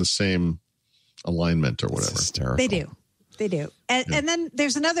to be on the same alignment or whatever. They do. And then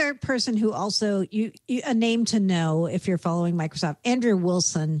there's another person who also, a name to know if you're following Microsoft. Andrew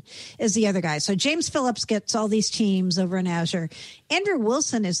Wilson is the other guy. So James Phillips gets all these teams over in Azure. Andrew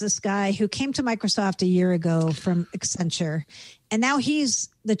Wilson is this guy who came to Microsoft a year ago from Accenture. And now he's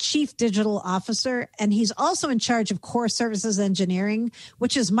the chief digital officer. And he's also in charge of core services engineering,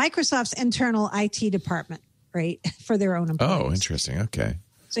 which is Microsoft's internal IT department, right? For their own employees. Oh, interesting. Okay.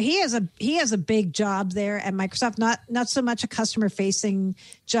 So he has a big job there at Microsoft, not so much a customer facing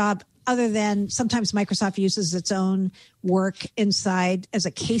job, other than sometimes Microsoft uses its own work inside as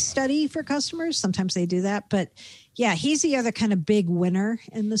a case study for customers. Sometimes they do that. But yeah, he's the other kind of big winner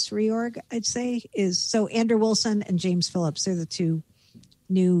in this reorg, I'd say, so Andrew Wilson and James Phillips. They're the two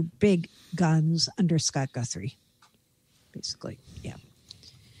new big guns under Scott Guthrie, basically. Yeah.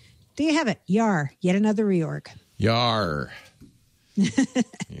 There you have it. YAR, yet another reorg. YAR.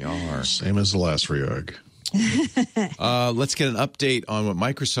 YAR. Same as the last reorg. Let's get an update on what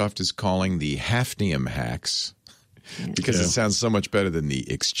Microsoft is calling the Hafnium hacks, because it sounds so much better than the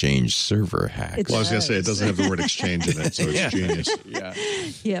Exchange Server hack. Well, I was going to say, it doesn't have the word exchange in it, so it's genius. Yeah.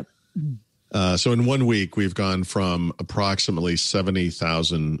 Yep. So in 1 week, we've gone from approximately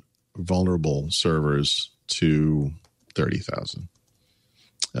 70,000 vulnerable servers to 30,000.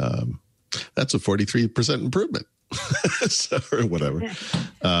 That's a 43% improvement. So, or whatever.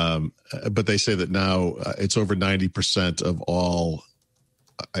 But they say that now it's over 90% of all,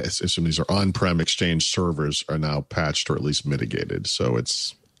 I assume these are on-prem Exchange servers, are now patched or at least mitigated. So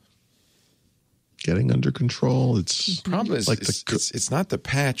it's getting under control. It's problem is, like it's not the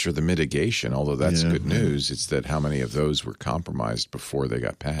patch or the mitigation, although that's good news. It's that how many of those were compromised before they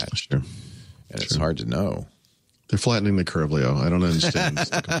got patched. Sure. And it's hard to know. They're flattening the curve, Leo. I don't understand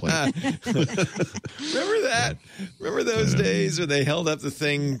the complaint. Remember that? Remember those days when they held up the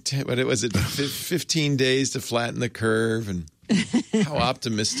thing, 15 days to flatten the curve, and how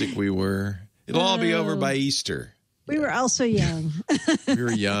optimistic we were. It'll all be over by Easter. We were also young. We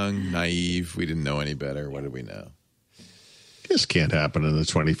were young, naive. We didn't know any better. What did we know? This can't happen in the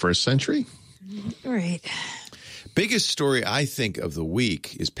 21st century. Right. Biggest story, I think, of the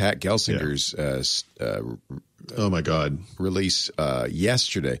week is Pat Gelsinger's oh my God, release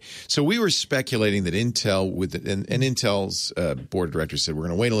yesterday. So we were speculating that Intel and Intel's board of directors said, we're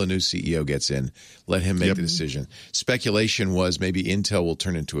going to wait till a new CEO gets in, let him make the decision. Speculation was maybe Intel will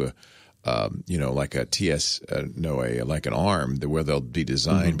turn into like a like an ARM where they'll be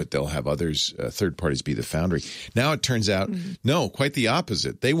designed, but they'll have others, third parties be the foundry. Now it turns out, no, quite the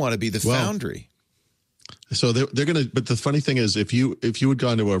opposite. They want to be the foundry. So they're going to, but the funny thing is, if you had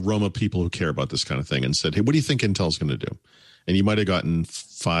gone to a room of people who care about this kind of thing and said, hey, what do you think Intel's going to do? And you might have gotten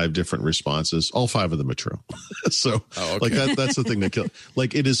 5 different responses. All 5 of them are true. So like that's the thing that kills.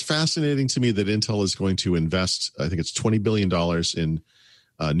 Like, it is fascinating to me that Intel is going to invest, I think it's $20 billion in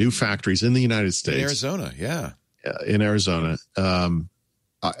new factories in the United States. In Arizona, yeah. In Arizona.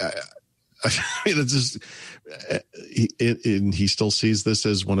 I mean, it's just, he still sees this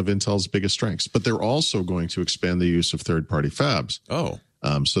as one of Intel's biggest strengths. But they're also going to expand the use of third-party fabs.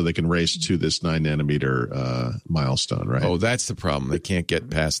 So they can race to this 9 nanometer milestone, right? Oh, that's the problem. They can't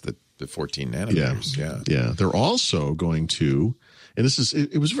get past the 14 nanometers. Yeah. They're also going to, and this is,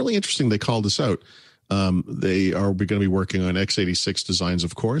 it was really interesting. They called this out. They are going to be working on x86 designs,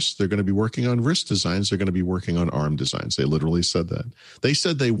 of course. They're going to be working on RISC designs. They're going to be working on ARM designs. They literally said that. They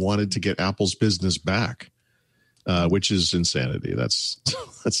said they wanted to get Apple's business back, which is insanity.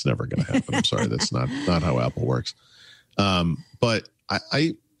 That's never going to happen. I'm sorry. That's not how Apple works. But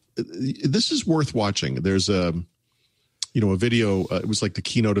this is worth watching. There's a video. It was like the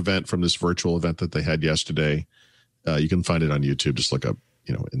keynote event from this virtual event that they had yesterday. You can find it on YouTube. Just look up,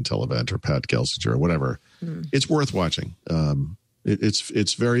 Intel event or Pat Gelsinger or whatever. It's worth watching.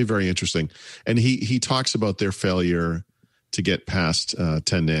 It's very, very interesting. And he talks about their failure to get past 10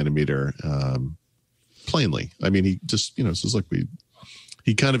 nanometer plainly. I mean, he just, says, look,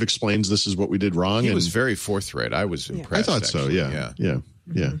 he kind of explains this is what we did wrong. He was very forthright. I was impressed. I thought so. Yeah.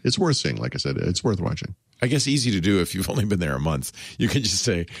 It's worth seeing. Like I said, it's worth watching. I guess easy to do if you've only been there a month. You can just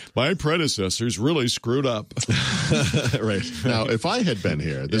say, my predecessors really screwed up. Right. Now, if I had been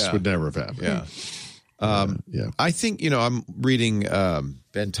here, this would never have happened. Yeah. I think, I'm reading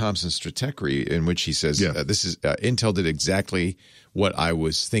Ben Thompson's Stratechery, in which he says this is Intel did exactly what I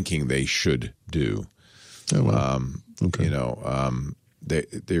was thinking they should do. Oh, well. Okay.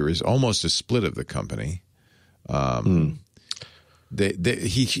 There is almost a split of the company.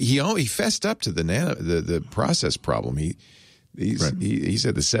 He fessed up to the process problem. He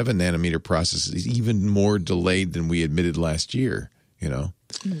said the 7 nanometer process is even more delayed than we admitted last year.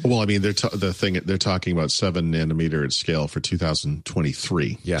 Well, I mean, they're talking about 7 nanometer at scale for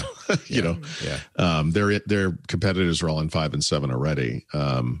 2023. Yeah, their competitors are all on 5 and 7 already,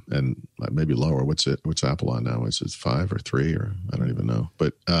 and maybe lower. What's Apple on now? Is it 5 or 3 or I don't even know.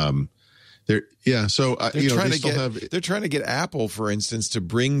 But they're trying to get Apple, for instance, to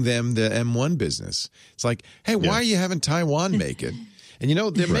bring them the M1 business. It's like, hey, why are you having Taiwan make it? And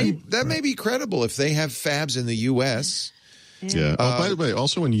that may be credible if they have fabs in the U.S. Yeah. By the way,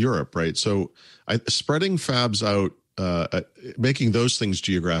 also in Europe, right? So spreading fabs out, making those things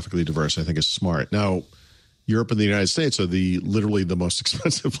geographically diverse, I think is smart. Now, Europe and the United States are literally the most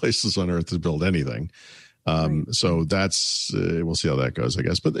expensive places on earth to build anything. So that's we'll see how that goes, I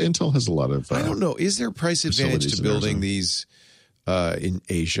guess. But Intel has a lot of. I don't know. Is there a price advantage to building these in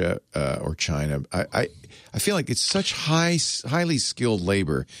Asia or China? I feel like it's such highly skilled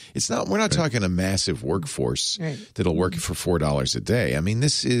labor. It's not. We're not talking a massive workforce that'll work for $4 a day. I mean,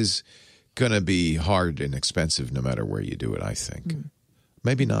 this is going to be hard and expensive no matter where you do it. I think.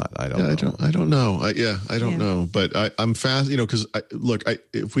 Maybe not. I don't know. I don't know. I don't know. But I'm fast, because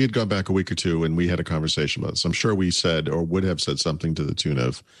if we had gone back a week or two and we had a conversation about this, I'm sure we said or would have said something to the tune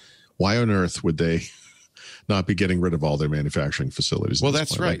of, why on earth would they not be getting rid of all their manufacturing facilities? Well,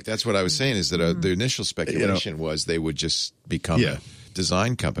 that's right. That's what I was saying is that the initial speculation was they would just become a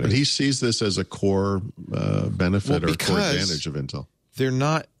design company. But he sees this as a core benefit or core advantage of Intel.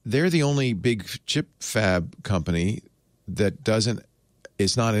 They're the only big chip fab company that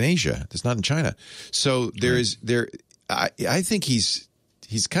it's not in Asia. It's not in China. So I think he's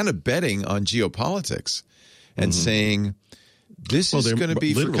kind of betting on geopolitics and saying this is going to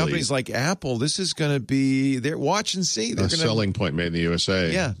be for companies like Apple. This is going to be their watch and see. They're selling point made in the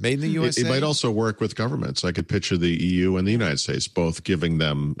USA. Yeah, made in the USA. It might also work with governments. I could picture the EU and the United States both giving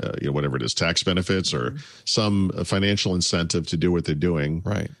them whatever it is, tax benefits or some financial incentive to do what they're doing.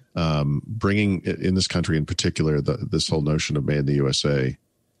 Right. Bringing in this country in particular, this whole notion of made in the USA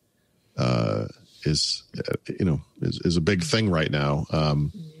is a big thing right now.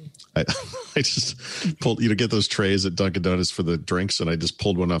 I just pulled, get those trays at Dunkin' Donuts for the drinks, and I just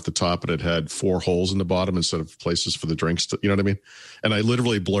pulled one off the top, and it had 4 holes in the bottom instead of places for the drinks. You know what I mean? And I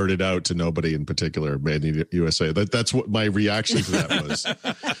literally blurted out to nobody in particular, "Made in the USA." That's what my reaction to that was.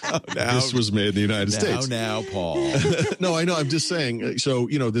 This was made in the United States. Now, Paul. No, I know. I'm just saying. So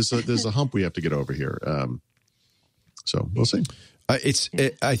there's a hump we have to get over here. So we'll see. I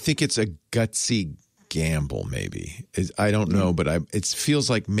think it's a gutsy gamble, maybe. I don't know, but it feels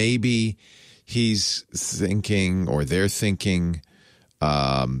like maybe he's thinking or they're thinking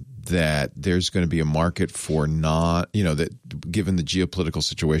that there's going to be a market for that given the geopolitical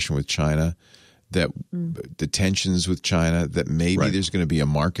situation with China, that the tensions with China, that maybe there's going to be a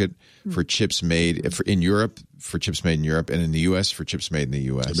market for chips made in Europe, for chips made in Europe, and in the U.S. for chips made in the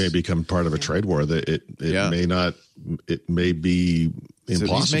U.S. It may become part of a trade war. That it may not. It may be impossible.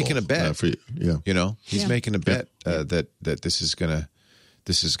 So he's making a bet. He's making a bet that this is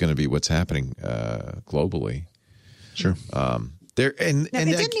gonna be what's happening globally. Sure. Didn't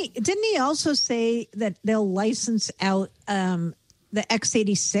he also say that they'll license out the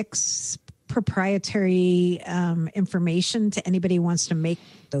x86 proprietary information to anybody who wants to make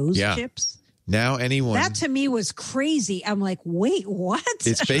those chips? Now that to me was crazy. I'm like, wait, what?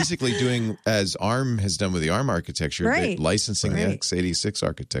 It's basically doing as ARM has done with the ARM architecture, licensing the x86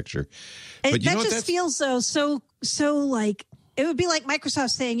 architecture. But that feels so like it would be like Microsoft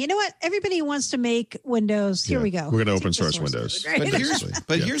saying, you know what, everybody wants to make Windows. Here we go. We're going to open source Windows.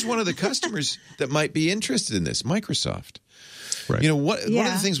 But here's one of the customers that might be interested in this: Microsoft. Right. One of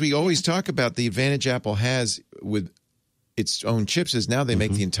the things we always talk about, the advantage Apple has with its own chips is now they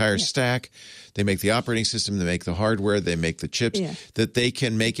make the entire stack. They make the operating system. They make the hardware. They make the chips that they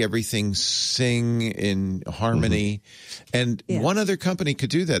can make everything sing in harmony. And one other company could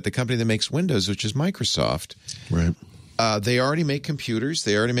do that. The company that makes Windows, which is Microsoft. Right. They already make computers.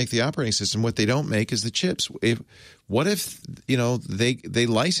 They already make the operating system. What they don't make is the chips. What if they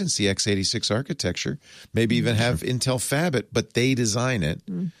license the x86 architecture, maybe even have Intel fab it, but they design it?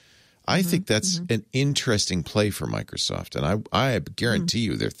 I think that's an interesting play for Microsoft, and I guarantee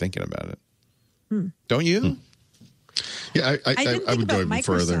you they're thinking about it. Don't you? Yeah, I would go even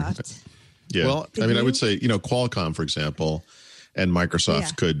further. Yeah, well, I would say, Qualcomm, for example, and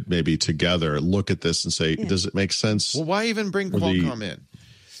Microsoft could maybe together look at this and say, does it make sense? Well, why even bring Qualcomm in?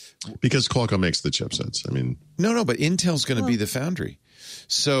 Because Qualcomm makes the chipsets. No, but Intel's going to be the foundry.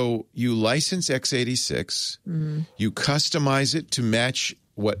 So you license x86, you customize it to match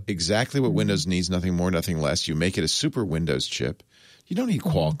exactly what Windows needs, nothing more, nothing less. You make it a super Windows chip. You don't need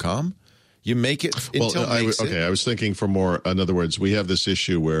Qualcomm. You make it. Intel makes it. I was thinking for more. In other words, we have this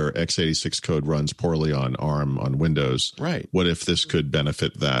issue where x86 code runs poorly on ARM on Windows. Right. What if this could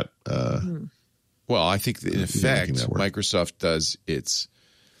benefit that? Well, I think in effect, Microsoft does its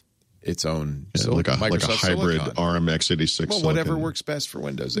own like a hybrid silicon. ARM x86. Well, whatever works best for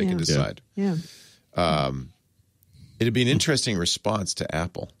Windows, they can decide. Yeah. It'd be an interesting response to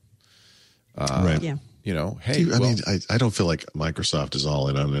Apple. Right. Yeah. Hey. I don't feel like Microsoft is all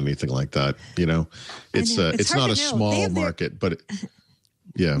in on anything like that. It's not a small market, but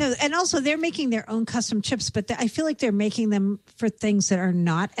yeah. No, and also they're making their own custom chips, but I feel like they're making them for things that are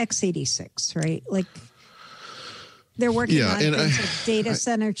not x86, right? Like they're working on things like data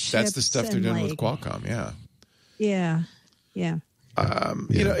center chips. That's the stuff they're doing with Qualcomm. Yeah. Yeah. Yeah.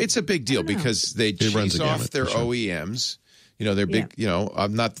 It's a big deal because they chase off their OEMs. They're big. Not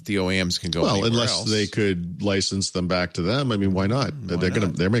that the OEMs can go anywhere unless else. they could license them back to them. Why not?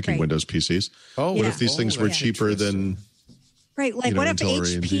 They're making Windows PCs. What if these things were cheaper than? Right. Like, what if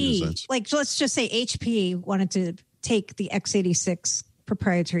HP? Like, let's just say HP wanted to take the x86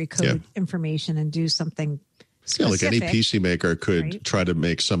 proprietary code information and do something specific. Like any PC maker could try to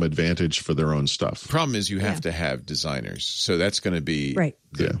make some advantage for their own stuff. Problem is, you have to have designers, so that's going to be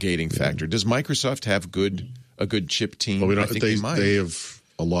the gating factor. Does Microsoft have a good chip team? Well, I think they might. They have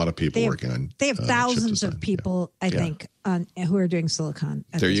a lot of people working on. They have thousands of people, I think, who are doing silicon.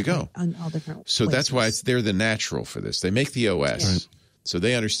 There you go. On all different. So places. that's why they're the natural for this. They make the OS, so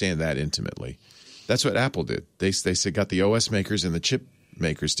they understand that intimately. That's what Apple did. They got the OS makers and the chip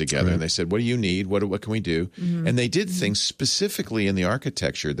makers together, and they said, "What do you need? What can we do?" And they did things specifically in the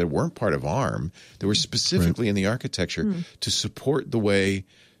architecture that weren't part of ARM. They were specifically in the architecture to support the way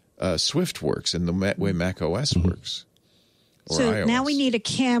Swift works and the way Mac OS works. So iOS. Now we need a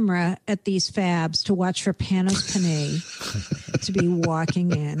camera at these fabs to watch for Panos Panay to be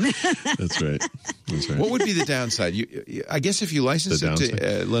walking in. That's right. What would be the downside? I guess if you license it to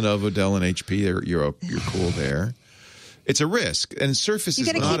Lenovo, Dell, and HP, you're cool there. It's a risk, and Surface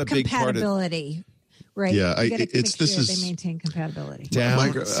is not a big part of compatibility. Right. Yeah, you got to make sure they maintain compatibility.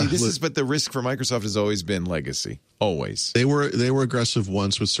 But the risk for Microsoft has always been legacy. Always. They were aggressive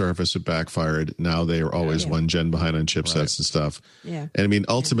once with Surface. It backfired. Now they are always one gen behind on chipsets and stuff. Yeah. And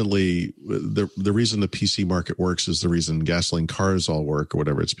ultimately, the reason the PC market works is the reason gasoline cars all work or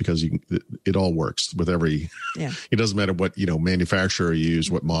whatever. It's because it all works with every. Yeah. It doesn't matter what manufacturer you use,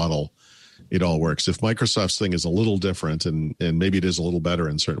 what model. It all works. If Microsoft's thing is a little different and maybe it is a little better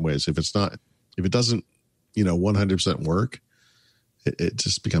in certain ways, if it doesn't 100% work, it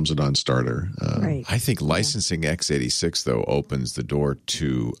just becomes a non-starter. Right. I think licensing x86 though opens the door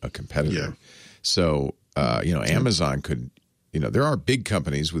to a competitor. Yeah. So Amazon could, there are big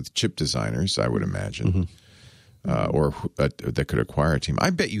companies with chip designers, I would imagine, or that could acquire a team.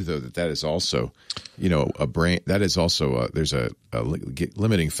 I bet you though that is also, a brain. That is also there's a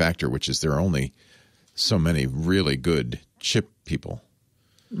limiting factor, which is there are only so many really good chip people.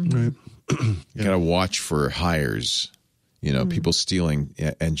 Right. You got to watch for hires. People stealing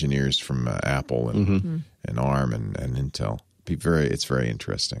engineers from Apple and ARM and Intel. It's very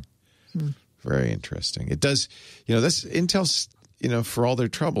interesting. Very interesting. It does. This Intel's. For all their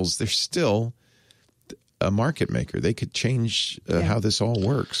troubles, they're still a market maker. They could change how this all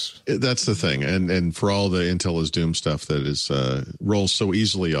works. That's the thing, and for all the Intel is doomed stuff that is rolls so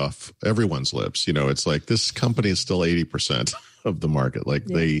easily off everyone's lips. It's like this company is still 80% of the market. Like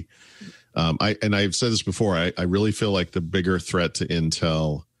they. I've said this before. I really feel like the bigger threat to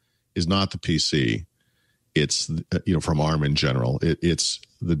Intel is not the PC. It's from ARM in general. It's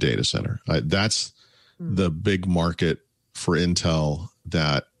the data center. That's the big market for Intel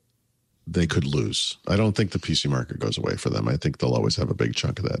that they could lose. I don't think the PC market goes away for them. I think they'll always have a big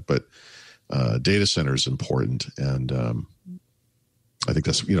chunk of that. But data center is important, and I think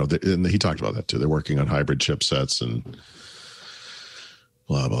that's and he talked about that too. They're working on hybrid chipsets and.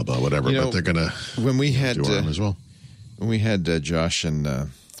 Blah blah blah, whatever. But they're gonna when we had do ARM as well. when we had Josh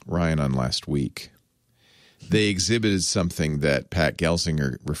and Ryan on last week, they exhibited something that Pat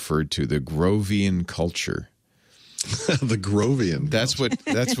Gelsinger referred to, the Grovian culture. The Grovian. That's what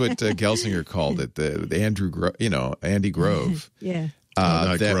Gelsinger called it. The Andy Grove. Yeah.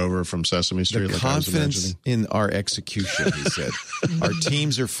 Not Grover from Sesame Street. The confidence in our execution, he said. Our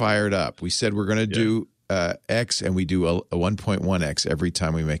teams are fired up. We said we're going to do X, and we do a 1.1X every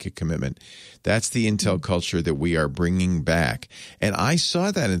time we make a commitment. That's the Intel culture that we are bringing back. And I saw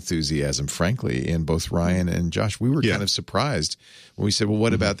that enthusiasm, frankly, in both Ryan and Josh. We were kind of surprised when we said, well,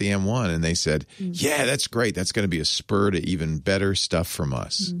 what about the M1? And they said, yeah, that's great. That's going to be a spur to even better stuff from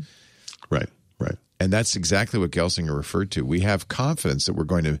us. Right. And that's exactly what Gelsinger referred to. We have confidence that we're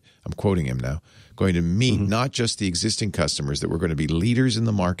going to, I'm quoting him now, going to meet not just the existing customers, that we're going to be leaders in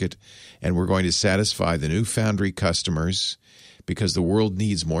the market, and we're going to satisfy the new foundry customers because the world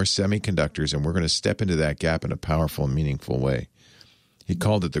needs more semiconductors, and we're going to step into that gap in a powerful and meaningful way. He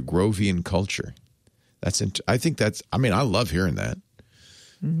called it the Grovian culture. I love hearing that.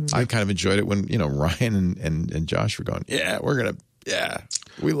 I kind of enjoyed it when, Ryan and Josh were going,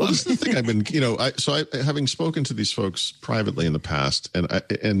 we love this is the thing I've been, having spoken to these folks privately in the past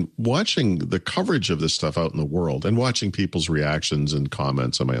and watching the coverage of this stuff out in the world and watching people's reactions and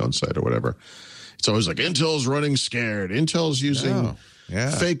comments on my own site or whatever. It's always like, Intel's running scared. Intel's using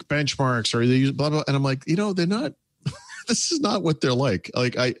fake benchmarks, or they use blah, blah. And I'm like, they're not, this is not what they're like.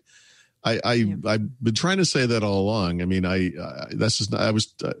 Like I've been trying to say that all along. I mean, I was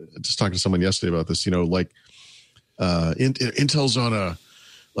just talking to someone yesterday about this, Intel's on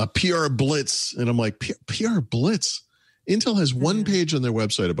a PR blitz. And I'm like, PR blitz? Intel has one page on their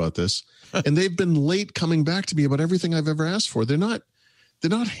website about this, and they've been late coming back to me about everything I've ever asked for. They're not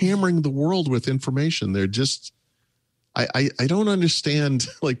hammering the world with information. They're just, I don't understand.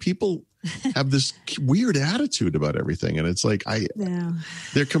 Like, people have this weird attitude about everything. And it's like,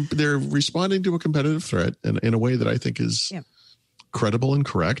 they're responding to a competitive threat in a way that I think is credible and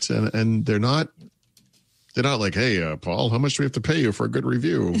correct. And they're not like, hey, Paul, how much do we have to pay you for a good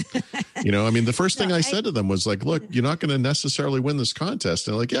review? The first thing I said to them was like, look, you're not going to necessarily win this contest.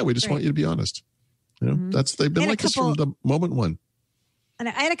 And they're like, yeah, we just want you to be honest. They've been like this from the moment one. And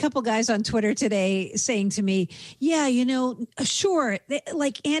I had a couple guys on Twitter today saying to me, yeah, sure.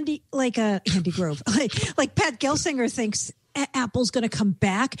 Like Andy Grove, like Pat Gelsinger thinks Apple's going to come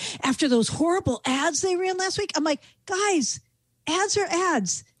back after those horrible ads they ran last week. I'm like, guys, ads are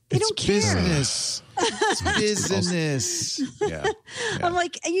ads. They don't care. Business. It's business. Yeah. I'm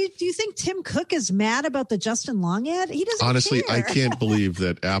like, do you think Tim Cook is mad about the Justin Long ad? He doesn't Honestly, care. I can't believe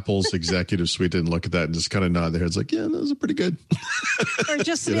that Apple's executive suite didn't look at that and just kind of nod their heads like, yeah, those are pretty good. Or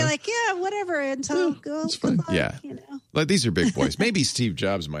just to be like, yeah, whatever, until go. It's fine. Yeah. Like, these are big boys. Maybe Steve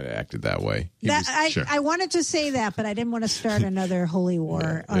Jobs might have acted that way. I wanted to say that, but I didn't want to start another holy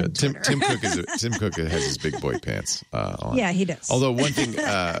war on Twitter. Tim Cook has his big boy pants on. Yeah, he does. Although one thing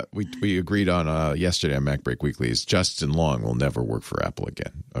we agreed on yesterday on MacBreak Weekly is Justin Long will never work for Apple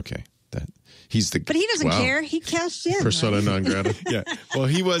again. Okay, but he doesn't care. He cashed in. Persona non grata. Yeah. Well,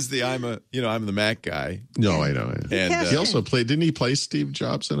 he was the I'm the Mac guy. No, I know. And he also played. Didn't he play Steve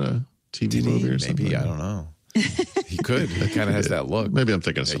Jobs in a TV movie or something? Maybe, I don't know. He could. He kind of has that look. Maybe I'm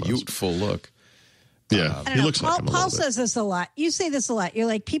thinking of a something youthful look. Yeah, he looks like him a Paul little bit. says this a lot. You say this a lot. You're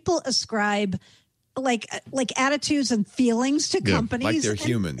like, people ascribe like attitudes and feelings to companies. Like they're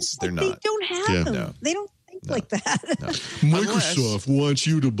humans. They're not. They don't have them. No. They don't think like that. No. Microsoft wants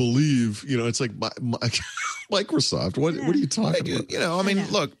you to believe. It's like Microsoft. What are you talking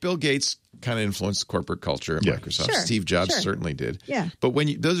about? Look, Bill Gates kind of influenced corporate culture at Microsoft. Sure. Steve Jobs certainly did. Yeah. But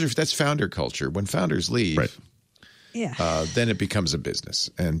that's founder culture. When founders leave, right. Then it becomes a business,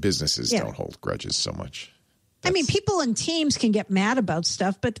 and businesses don't hold grudges so much. I mean, people in teams can get mad about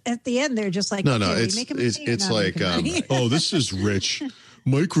stuff, but at the end, they're just like, no, it's like, oh, this is rich.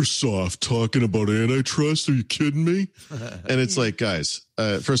 Microsoft talking about antitrust. Are you kidding me? And it's like, guys,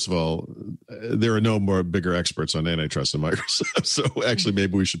 first of all, there are no bigger experts on antitrust than Microsoft. So actually,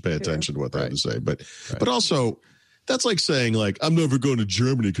 maybe we should pay attention to what they have to say. But also, that's like saying, like, I'm never going to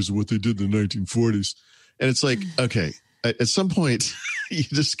Germany because of what they did in the 1940s. And it's like, okay, at some point, you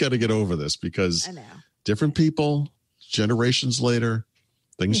just got to get over this because different people, generations later,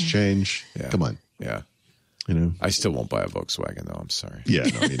 things change. Yeah. Come on. Yeah. I still won't buy a Volkswagen, though. I'm sorry. Yeah,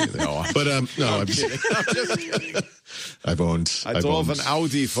 no, me neither. I'm kidding. I'm just kidding. I've owned an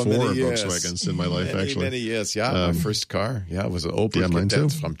Audi for 4 many years. Volkswagens in my life, actually. Many years, my first car, was an Opel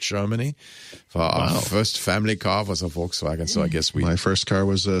Kadett from Germany. Our first family car was a Volkswagen, so I guess my first car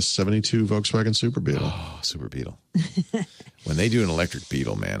was a 72 Volkswagen Super Beetle. Oh, Super Beetle. When they do an electric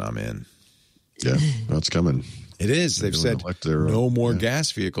Beetle, man, I'm in. Yeah, that's coming. It is. They've said no more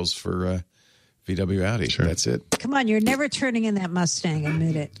gas vehicles for VW Audi. Sure. That's it. Come on, you're never turning in that Mustang.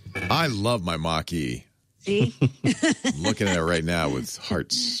 Admit it. I love my Mach-E. See? I'm looking at it right now with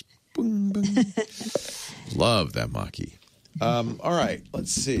hearts. Boom, boom. Love that Mach-E. All right,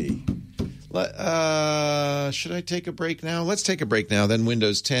 let's see. Should I take a break now? Let's take a break now. Then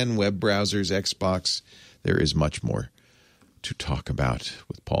Windows 10, web browsers, Xbox. There is much more to talk about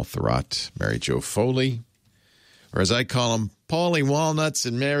with Paul Thurrott, Mary Jo Foley, or as I call them, Paulie Walnuts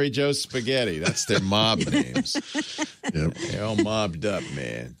and Mary Jo Spaghetti. That's their mob names. Yep. They're all mobbed up,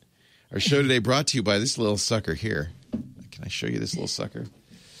 man. Our show today brought to you by this little sucker here. Can I show you this little sucker?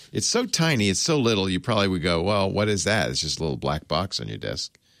 It's so tiny, it's so little, you probably would go, well, what is that? It's just a little black box on your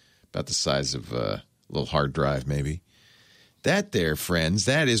desk, about the size of a little hard drive maybe. That there, friends,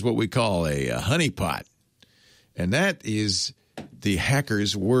 that is what we call a honeypot. And that is the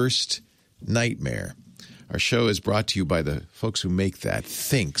hacker's worst nightmare. Our show is brought to you by the folks who make that,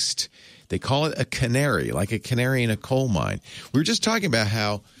 Thinkst. They call it a canary, like a canary in a coal mine. We were just talking about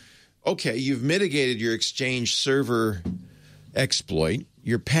how, okay, you've mitigated your Exchange server exploit.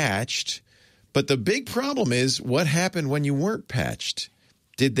 You're patched. But the big problem is what happened when you weren't patched?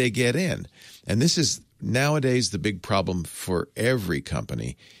 Did they get in? And this is nowadays the big problem for every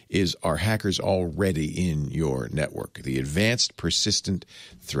company is, are hackers already in your network? The advanced persistent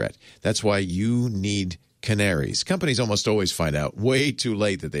threat. That's why you need canaries. Companies almost always find out way too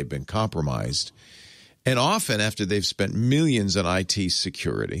late that they've been compromised, and often after they've spent millions on IT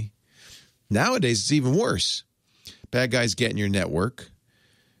security. Nowadays, it's even worse. Bad guys get in your network.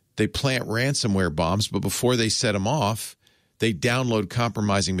 They plant ransomware bombs, but before they set them off, they download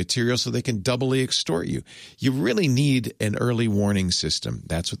compromising material so they can doubly extort you. You really need an early warning system.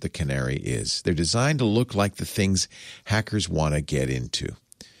 That's what the canary is. They're designed to look like the things hackers want to get into.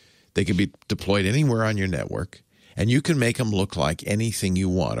 They can be deployed anywhere on your network, and you can make them look like anything you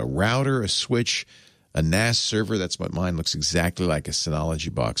want. A router, a switch, a NAS server. That's what mine looks exactly like, a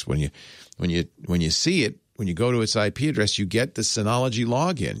Synology box. When you see it, when you go to its IP address, you get the Synology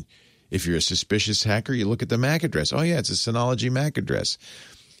login. If you're a suspicious hacker, you look at the MAC address. Oh, yeah, it's a Synology MAC address.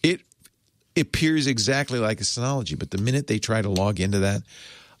 It appears exactly like a Synology, but the minute they try to log into that,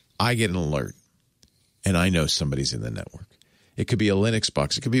 I get an alert, and I know somebody's in the network. It could be a Linux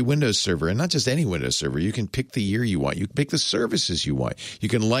box. It could be a Windows server, and not just any Windows server. You can pick the year you want. You can pick the services you want. You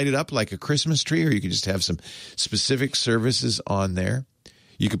can light it up like a Christmas tree, or you can just have some specific services on there.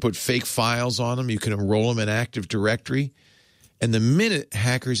 You can put fake files on them. You can enroll them in Active Directory. And the minute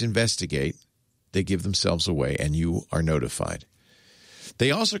hackers investigate, they give themselves away, and you are notified.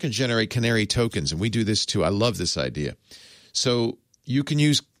 They also can generate canary tokens, and we do this too. I love this idea. So you can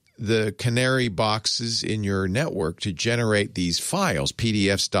use the canary boxes in your network to generate these files,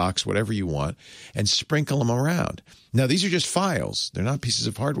 PDFs, docs, whatever you want, and sprinkle them around. Now, these are just files. They're not pieces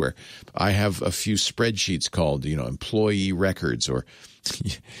of hardware. I have a few spreadsheets called, employee records, or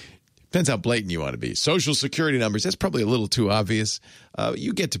depends how blatant you want to be. Social security numbers, that's probably a little too obvious.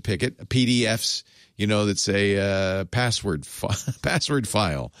 You get to pick it. PDFs, that's a password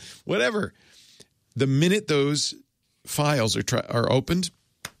file, whatever. The minute those files are opened,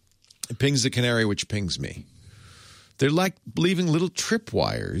 it pings the canary, which pings me. They're like leaving little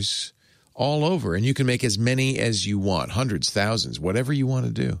tripwires all over, and you can make as many as you want, hundreds, thousands, whatever you want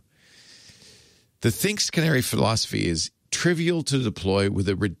to do. The Thinkst canary philosophy is trivial to deploy with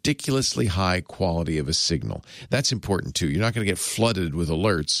a ridiculously high quality of a signal. That's important, too. You're not going to get flooded with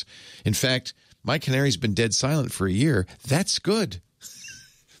alerts. In fact, my canary's been dead silent for a year. That's good.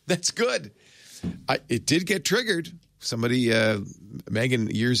 That's good. It did get triggered. Somebody, Megan,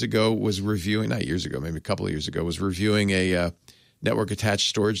 years ago was reviewing, not years ago, maybe a couple of years ago, was reviewing a network-attached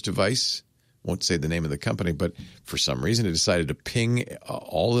storage device. Won't say the name of the company, but for some reason it decided to ping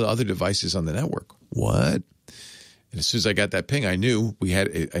all the other devices on the network. What? And as soon as I got that ping, I knew we had,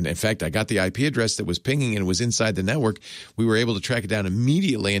 and in fact, I got the IP address that was pinging and it was inside the network. We were able to track it down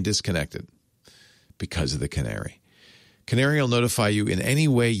immediately and disconnect it because of the canary. Canary will notify you in any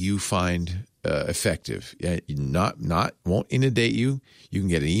way you find effective. Won't inundate you. You can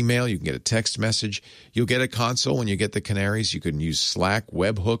get an email. You can get a text message. You'll get a console when you get the canaries. You can use Slack,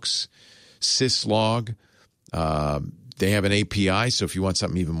 webhooks, syslog. They have an API, so if you want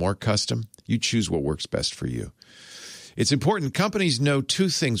something even more custom, you choose what works best for you. It's important. Companies know two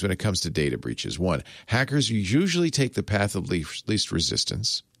things when it comes to data breaches. One, hackers usually take the path of least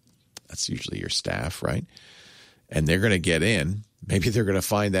resistance. That's usually your staff, right? And they're going to get in. Maybe they're going to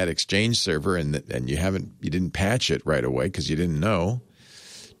find that Exchange server and you didn't patch it right away because you didn't know.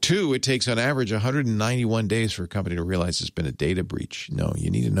 2, it takes on average 191 days for a company to realize there's been a data breach. No,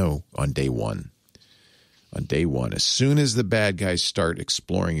 you need to know on day one. On day one, as soon as the bad guys start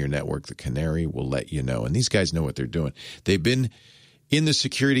exploring your network, the canary will let you know. And these guys know what they're doing. They've been in the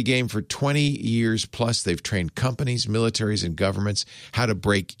security game for 20 years plus. They've trained companies, militaries, and governments how to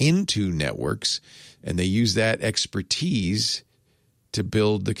break into networks, and they use that expertise to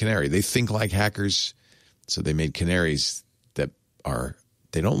build the canary. They think like hackers, so they made canaries that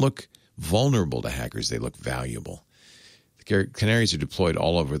they don't look vulnerable to hackers. They look valuable. The canaries are deployed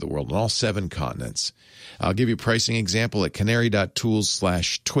all over the world, on all 7 continents. I'll give you a pricing example at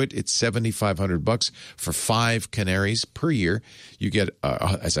canary.tools/twit. It's $7,500 for 5 canaries per year. You get,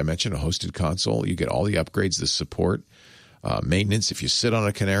 as I mentioned, a hosted console. You get all the upgrades, the support, maintenance. If you sit on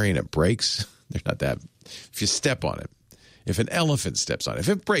a canary and it breaks, they're not that. If you step on it, if an elephant steps on it, if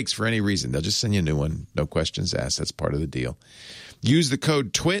it breaks for any reason, they'll just send you a new one. No questions asked. That's part of the deal. Use the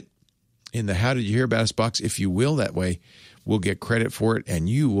code TWIT in the How Did You Hear About Us box, if you will. That way we'll get credit for it, and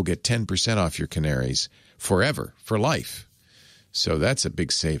you will get 10% off your canaries forever, for life. So that's a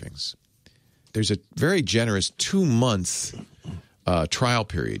big savings. There's a very generous 2-month trial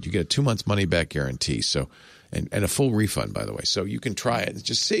period. You get a 2 months money back guarantee. So, and a full refund, by the way. So you can try it and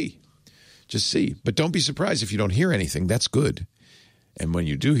just see. But don't be surprised if you don't hear anything. That's good. And when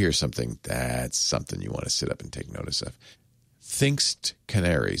you do hear something, that's something you want to sit up and take notice of. Thinkst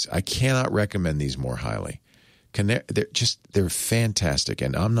canaries. I cannot recommend these more highly. They're fantastic,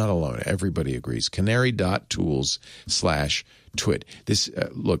 and I'm not alone. Everybody agrees. Canary.tools/twit. This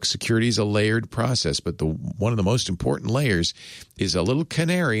look, security is a layered process, but one of the most important layers is a little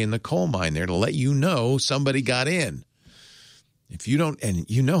canary in the coal mine there to let you know somebody got in. If you don't, and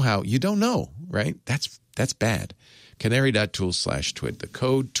you know how, you don't know, right? That's bad. Canary.tools/twit. The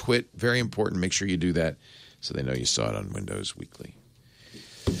code TWIT, very important. Make sure you do that so they know you saw it on Windows Weekly.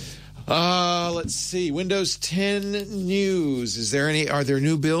 Let's see. Windows 10 news. Are there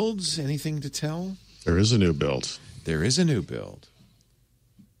new builds? Anything to tell? There is a new build.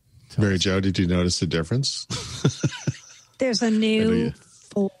 Mary Jo, did you notice the difference? There's a new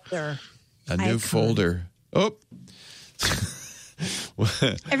folder. A new folder. Oh.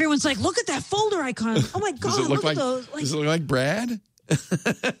 Everyone's like, look at that folder icon. Oh my God, look at those. Does it look like Brad?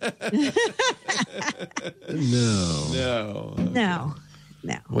 No.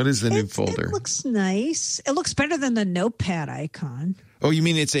 What is the new folder? It looks nice. It looks better than the notepad icon. Oh, you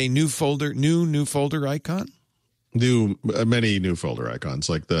mean it's a new folder, new folder icon? Many new folder icons,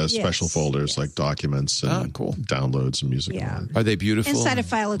 like the special folders, like documents and cool. downloads and music. Yeah. Are they beautiful? Inside of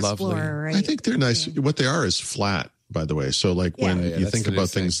File Explorer, lovely? right? I think they're nice. Yeah. What they are is flat, by the way. So like when you think about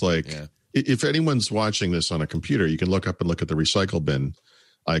things like, if anyone's watching this on a computer, you can look up and look at the recycle bin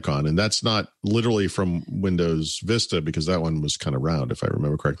icon. And that's not literally from Windows Vista, because that one was kind of round, if I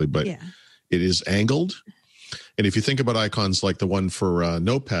remember correctly, but it is angled. And if you think about icons like the one for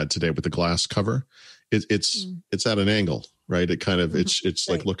Notepad today with the glass cover, it's at an angle, right? It kind of, it's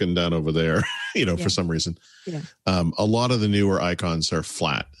like looking down over there, for some reason. Yeah. A lot of the newer icons are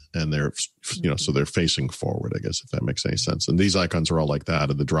flat, and they're, so they're facing forward, I guess, if that makes any sense. And these icons are all like that,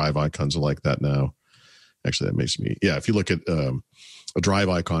 and the drive icons are like that now. Actually, that makes me, if you look at a drive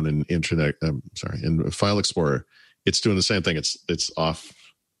icon in in File Explorer, it's doing the same thing. It's off,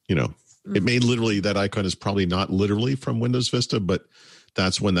 it may literally, that icon is probably not literally from Windows Vista, but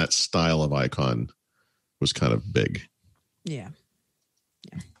that's when that style of icon was kind of big. Yeah.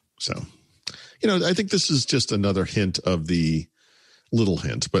 So, I think this is just another hint of the little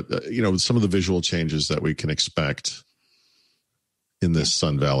hint, but, some of the visual changes that we can expect in this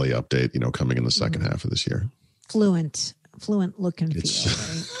Sun Valley update, coming in the second half of this year. Fluent look and feel,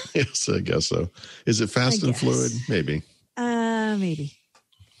 right? Yes, I guess so. Is it fast and fluid? Maybe. Maybe.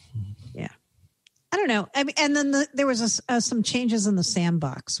 Yeah. I don't know. I mean, and then there was some changes in the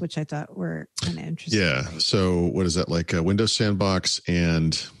sandbox, which I thought were kind of interesting. Yeah. So what is that, like Windows Sandbox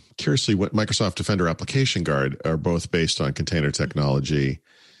and, curiously, what Microsoft Defender Application Guard are both based on container technology.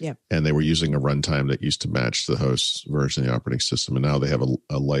 Yep. And they were using a runtime that used to match the host's version of the operating system. And now they have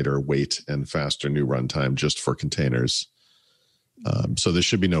a lighter weight and faster new runtime just for containers. So there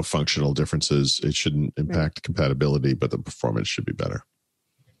should be no functional differences. It shouldn't impact compatibility, but the performance should be better.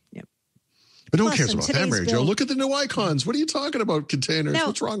 Yep. But no one cares about that, Mary Jo. Look at the new icons. What are you talking about, containers?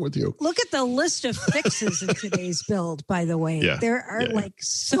 What's wrong with you? Look at the list of fixes in today's build, by the way. Yeah. There are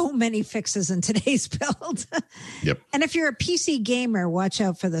so many fixes in today's build. Yep. And if you're a PC gamer, watch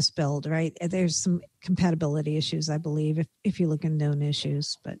out for this build, right? There's some compatibility issues, I believe, if you look in known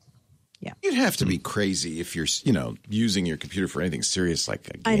issues, but yeah. You'd have to be crazy if you're, using your computer for anything serious like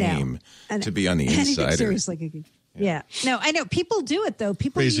a game to be on the inside. Serious like a game. Yeah. No, I know people do it though.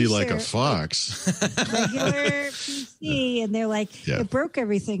 People crazy use like their, a fox. regular PC, and they're like, it broke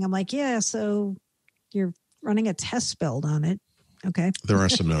everything. I'm like, yeah. So you're running a test build on it. Okay. There are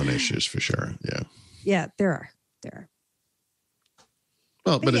some known issues for sure. Yeah. Yeah, there are.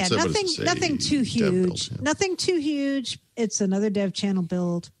 Well, but yeah, it's nothing too huge. Build, Nothing too huge. It's another dev channel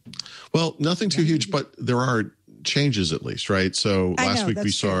build. Well, nothing too huge, but there are changes at least, right? So last week we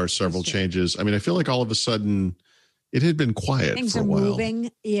saw several changes. I mean, I feel like all of a sudden it had been quiet Things for a are while.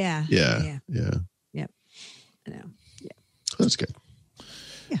 Moving. Yeah. Yeah. Yep. I know. Yeah. That's good.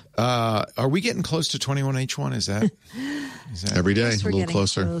 Yeah. Are we getting close to 21H1? Is that every day? Yes, a little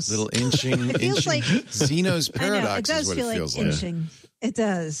closer. Little inching. It feels like Zeno's paradox. It does is what feel it feels like inching. It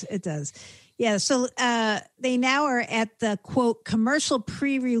does. Yeah. So they now are at the quote commercial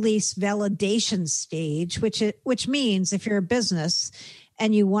pre-release validation stage, which means if you're a business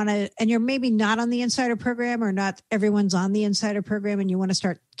and you want to, and you're maybe not on the insider program, or not everyone's on the insider program, and you want to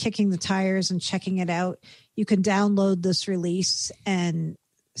start kicking the tires and checking it out, you can download this release and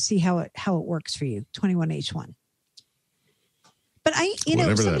see how it works for you. 21H1. But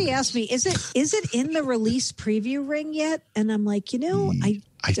somebody asked me, is it in the release preview ring yet? And I'm like,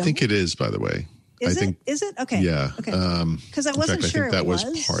 I think it is, by the way. Is it? Okay. Yeah. Okay. Because I wasn't sure I think that was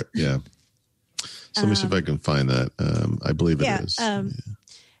part. Yeah. So let me see if I can find that. I believe it is.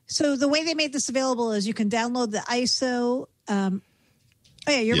 So the way they made this available is you can download the ISO.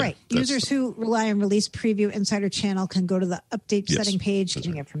 You're right. Users who rely on release preview insider channel can go to the update setting page,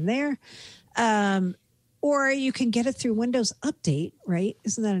 getting it from there. Or you can get it through Windows Update, right?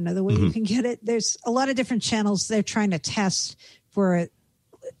 Isn't that another way you can get it? There's a lot of different channels they're trying to test for.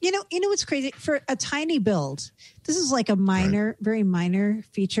 What's crazy? For a tiny build, this is like a minor, very minor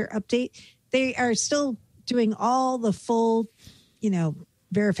feature update. They are still doing all the full,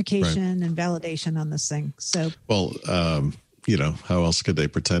 verification and validation on this thing. So, well, how else could they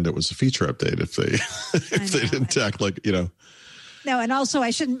pretend it was a feature update if they didn't act like. No, and also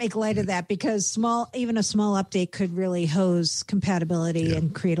I shouldn't make light of that, because even a small update could really hose compatibility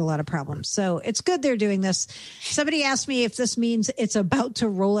and create a lot of problems. So it's good they're doing this. Somebody asked me if this means it's about to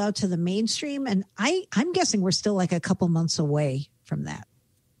roll out to the mainstream, and I'm guessing we're still like a couple months away from that.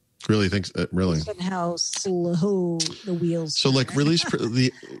 Really think really? Based on how slow the wheels. So, like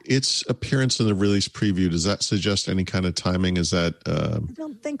its appearance in the release preview, does that suggest any kind of timing? Is that? I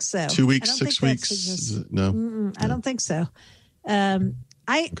don't think so. 2 weeks, 6 weeks? No, I don't think so.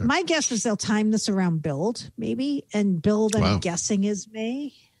 My guess is they'll time this around build, maybe, and build. I'm guessing is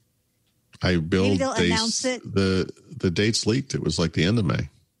May. Maybe they'll announce it. The dates leaked. It was like the end of May.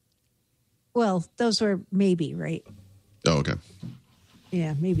 Well, those were maybe, right? Oh, okay.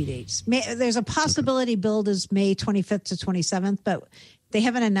 Yeah, maybe dates. There's a possibility build is May 25th to 27th, but they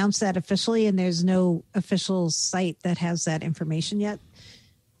haven't announced that officially, and there's no official site that has that information yet.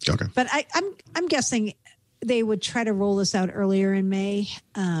 Okay. But I'm guessing they would try to roll this out earlier in May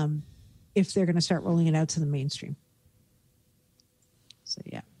if they're going to start rolling it out to the mainstream. So,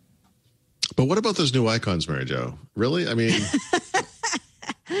 yeah. But what about those new icons, Mary Jo? Really? I mean...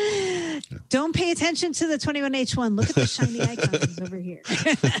 Don't pay attention to the 21H1. Look at the shiny icons over here.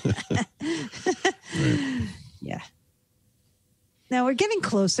 Right. Yeah. Now we're getting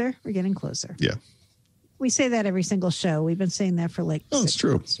closer. Yeah. We say that every single show. We've been saying that for like 6 it's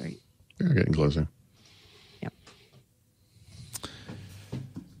true. months, right? We're getting closer. Yep.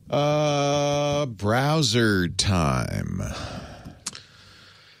 Browser time.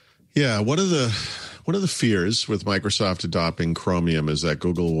 Yeah, one of the fears with Microsoft adopting Chromium is that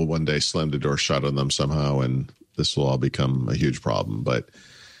Google will one day slam the door shut on them somehow, and this will all become a huge problem. But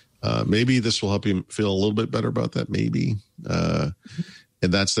maybe this will help you feel a little bit better about that, maybe. And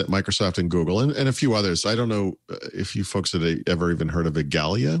that's that Microsoft and Google and a few others. I don't know if you folks had ever even heard of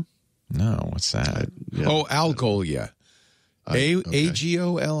Igalia. No, what's that? Algolia.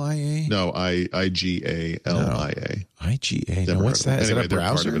 Agolia? No, Igalia. IGA. No, what's that? Is anyway, that a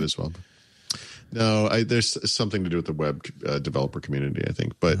browser? Part of it as well. No, there's something to do with the web developer community, I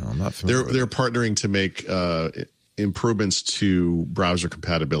think. But they're partnering to make improvements to browser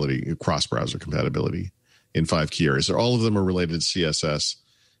compatibility, cross-browser compatibility in 5 key areas. All of them are related to CSS,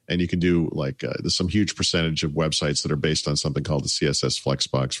 and you can do there's some huge percentage of websites that are based on something called the CSS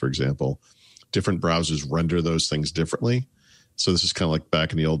Flexbox, for example. Different browsers render those things differently. So this is kind of like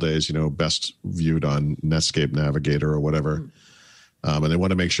back in the old days, best viewed on Netscape Navigator or whatever. And they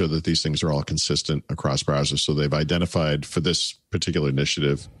want to make sure that these things are all consistent across browsers. So they've identified for this particular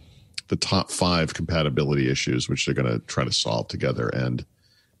initiative the top 5 compatibility issues, which they're going to try to solve together and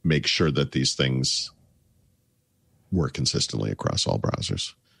make sure that these things work consistently across all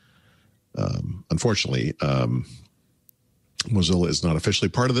browsers. Unfortunately, Mozilla is not officially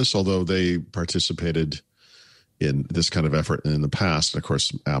part of this, although they participated in this kind of effort in the past. And of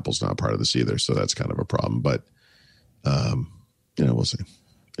course, Apple's not part of this either, so that's kind of a problem. But we'll see.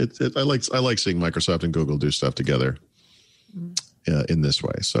 I like seeing Microsoft and Google do stuff together in this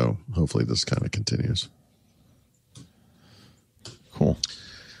way. So hopefully, this kind of continues. Cool.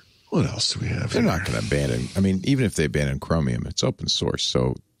 What else do we have? They're not going to abandon. I mean, even if they abandon Chromium, it's open source,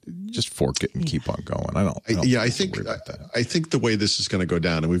 so just fork it and keep on going. I think the way this is going to go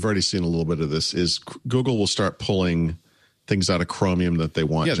down, and we've already seen a little bit of this, is Google will start pulling things out of Chromium that they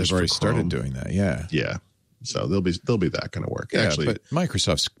want. Yeah, they've already started doing that. Yeah, yeah. So they'll be that kind of work. Yeah, actually, but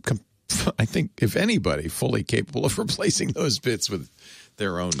Microsoft's, I think, if anybody, fully capable of replacing those bits with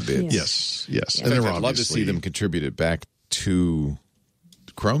their own bits. Yes. And I'd love to see them contribute it back to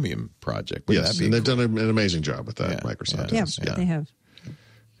the Chromium project. Yes, and they've done an amazing job with that. Microsoft. Yeah, they have.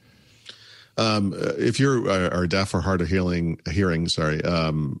 If you are deaf or hard of hearing,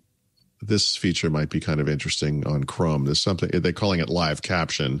 this feature might be kind of interesting on Chrome. There's something they're calling it live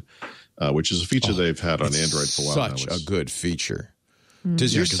caption, which is a feature they've had on Android for a while. Such a good feature.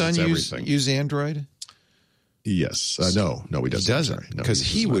 Does your son use Android? Yes. No, he doesn't. He doesn't, because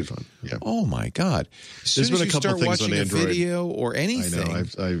he would. Yeah. Oh my God! There's been a couple things watching on Android. A video or anything. I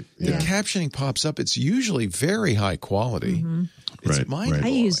know. The captioning pops up. It's usually very high quality. Mm-hmm. It's mind-blowing. I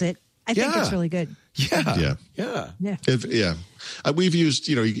use it. I think it's really good. Yeah. We've used,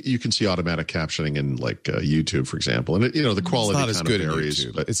 you can see automatic captioning in like YouTube, for example, and the quality it's not as good varies,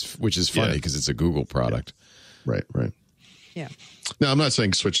 but which is funny because it's a Google product. Right. Yeah. Now, I'm not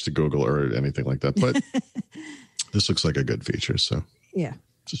saying switch to Google or anything like that, but this looks like a good feature. So yeah,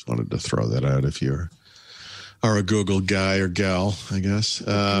 just wanted to throw that out if you are a Google guy or gal, I guess.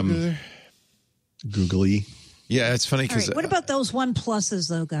 Googly. Yeah, it's funny because. What about those OnePluses,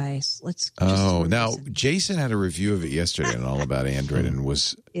 though, guys? Now Jason had a review of it yesterday and all about Android and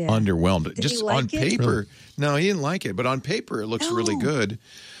was underwhelmed. Did just he like on it? paper, Really? no, he didn't like it, but on paper it looks really good.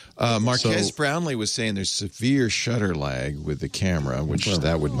 Marquez Brownlee was saying there's severe shutter lag with the camera, which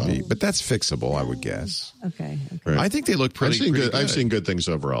that wouldn't be, but that's fixable, I would guess. Okay. Right. I think they look pretty good. I've seen good things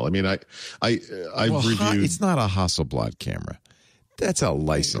overall. I mean, I've reviewed. It's not a Hasselblad camera. That's a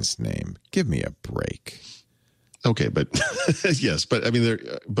licensed name. Give me a break. Okay, but yes, but I mean,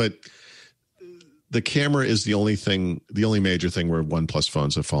 but the camera is the only major thing where OnePlus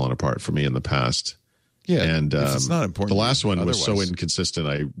phones have fallen apart for me in the past. Yeah, and it's not important. The last one was so inconsistent.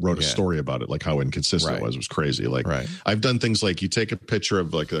 I wrote a story about it, like how inconsistent it was. It was crazy. Like I've done things like you take a picture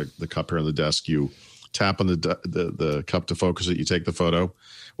of like the cup here on the desk, you tap on the cup to focus it, you take the photo.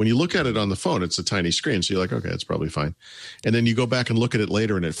 When you look at it on the phone, it's a tiny screen, so you're like, okay, it's probably fine. And then you go back and look at it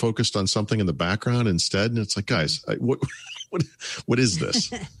later, and it focused on something in the background instead, and it's like, guys, what is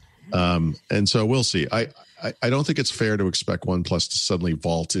this? And so we'll see. I don't think it's fair to expect OnePlus to suddenly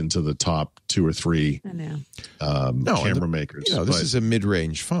vault into the top 2 or 3 camera makers. This is a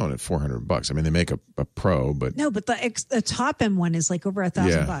mid-range phone at $400. I mean, they make a Pro, but but the top end one is like over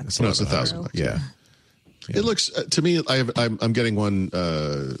 $1,000. No, it's $1,000. Yeah. It looks to me. I'm getting one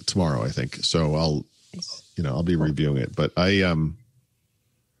tomorrow, I think. So I'll be reviewing it. But this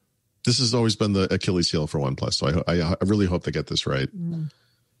has always been the Achilles heel for OnePlus. So I really hope they get this right.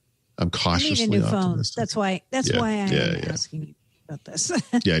 I'm cautiously I need a new optimistic. phone. That's why I'm asking you about this.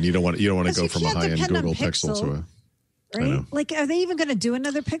 Yeah, and you don't want to go from a high-end Google Pixel to a right. Like, are they even going to do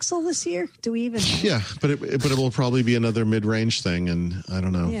another Pixel this year? Do we even know? Yeah, but it will probably be another mid-range thing, and I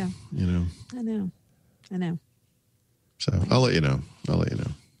don't know. Yeah, I know. So I'll let you know.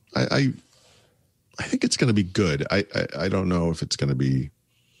 I think it's going to be good. I don't know if it's going to be,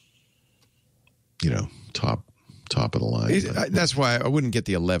 top of the line. That's why I wouldn't get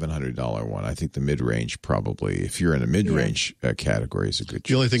the $1,100 one. I think the mid-range probably, if you're in a mid-range category, is a good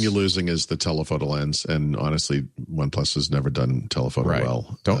choice. The only thing you're losing is the telephoto lens, and honestly, OnePlus has never done telephoto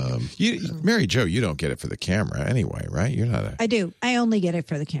well. Mary Jo, you don't get it for the camera anyway, right? You're not. I do. I only get it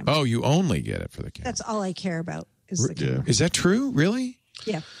for the camera. Oh, you only get it for the camera. That's all I care about is the camera. Yeah. Is that true? Really?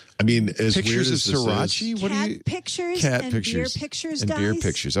 Yeah. I mean, as pictures weird of as Srirachi. What are you? Pictures and beer pictures, guys. Beer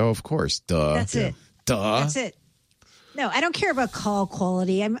pictures. Oh, of course. Duh. That's it. Duh. That's it. No, I don't care about call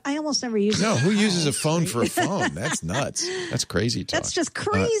quality. I almost never use it. No, who uses a phone for a phone? That's nuts. That's crazy talk. That's just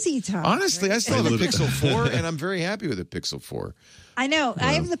crazy talk. Honestly, right? I still have a Pixel 4, and I'm very happy with the Pixel 4. I know.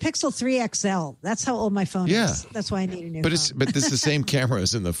 I have the Pixel 3 XL. That's how old my phone is. That's why I need a new phone. But this is the same camera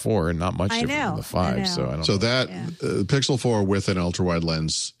as in the 4 and not much different from the 5. So I don't know. That Pixel 4 with an ultra-wide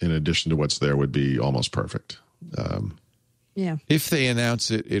lens in addition to what's there would be almost perfect. Yeah. If they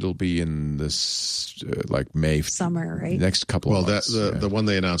announce it, it'll be in this like May summer, right? Next couple of months. The one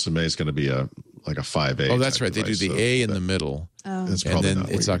they announced in May is going to be a 5A. Oh, that's right. They do the A in the middle. Oh. That's and then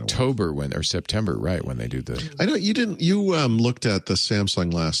it's October or September, right, when they do the. I know you didn't. You looked at the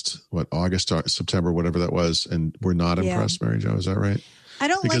Samsung last August or September, whatever that was, and were not impressed, Mary Jo. Is that right? I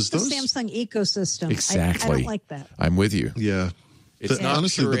don't like the Samsung ecosystem. Exactly. I don't like that. I'm with you. Yeah. It's not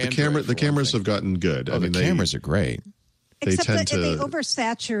honestly, but the cameras have gotten good. Oh, the cameras are great. Except that they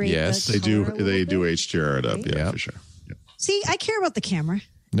oversaturate. Yes, the they do. color They do bit. HDR it up, Yeah. for sure. Yeah. See, I care about the camera.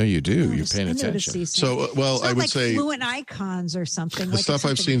 No, you do. I You're paying notice attention. these So, things. well, It's not I would like say fluent icons or something. the like stuff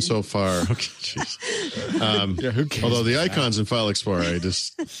I've seen so far. Okay, Who cares? although the icons in File Explorer, I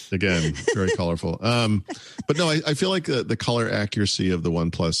just again very colorful. But no, I feel like the color accuracy of the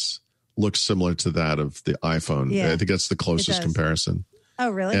OnePlus looks similar to that of the iPhone. Yeah, I think that's the closest comparison.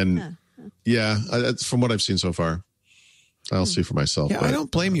 Oh, really? And that's from what I've seen so far. I'll see for myself. Yeah, I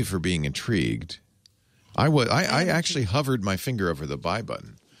don't blame you for being intrigued. I actually hovered my finger over the buy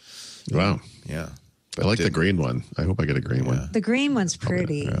button. Wow. Yeah. I like the green one. I hope I get a green one. The green one's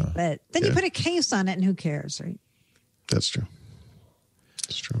pretty, but then you put a case on it and who cares, right? That's true.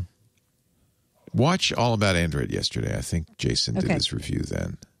 That's true. Watch All About Android yesterday. I think Jason did his review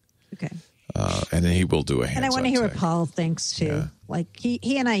then. Okay. And then he will do a hands-on And I want to hear what tech. Paul thinks too. Yeah. Like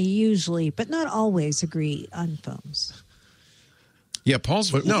he and I usually, but not always, agree on phones. Yeah,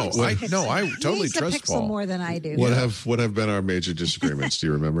 Paul's. I totally He hates trust the Pixel Paul. more than I do. What have been our major disagreements? Do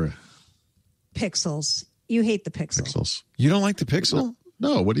you remember? Pixels. You hate the Pixel. Pixels. You don't like the Pixel?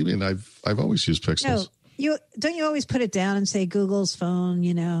 No. What do you mean? I've always used Pixels. No, you always put it down and say Google's phone,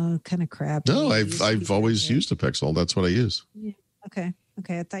 kind of crap. No, I've always used a Pixel. That's what I use. Yeah. Okay.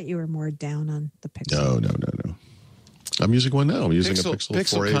 I thought you were more down on the Pixel. No. I'm using one now. I'm using a Pixel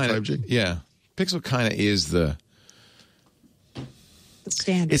 4a 5G. Yeah, Pixel kind of is the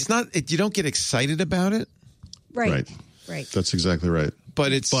standard. It's not. You don't get excited about it, right. That's exactly right.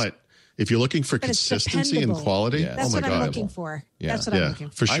 But if you're looking for But it's consistency and dependable. quality, Yeah. That's oh my what God. I'm looking for. Yeah. That's what I'm looking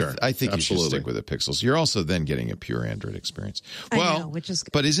for. For sure. I think Absolutely. you should stick with the Pixels. You're also then getting a pure Android experience. I Well, know, which is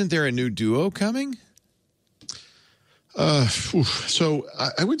good. But isn't there a new Duo coming? So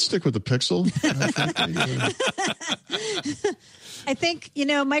I would stick with the Pixel. I think,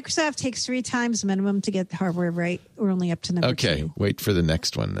 Microsoft takes 3 times minimum to get hardware right. We're only up to number 2. Wait for the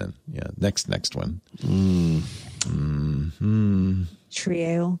next one then. Yeah, next one.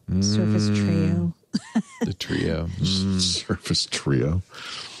 Trio, Surface Trio. The Trio. Surface Trio.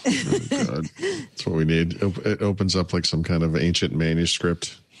 Oh, God. That's what we need. It opens up like some kind of ancient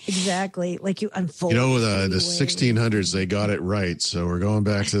manuscript. Exactly. Like you unfold. The 1600s, they got it right. So we're going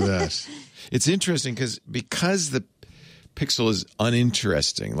back to that. It's interesting because the Pixel is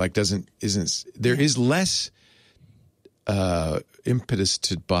uninteresting. Like there is less impetus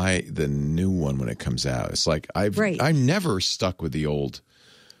to buy the new one when it comes out. It's like I'm never stuck with the old.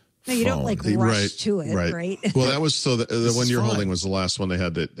 No, you don't like rush to it, right? Well, that was the one you're fine. holding was the last one they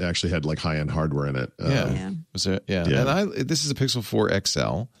had that actually had like high-end hardware in it. Was it? Yeah. And this is a Pixel 4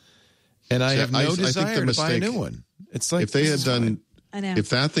 XL, and I have no desire to buy a new one. It's like if they had done. I know. If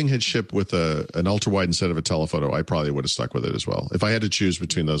that thing had shipped with an ultra wide instead of a telephoto, I probably would have stuck with it as well. If I had to choose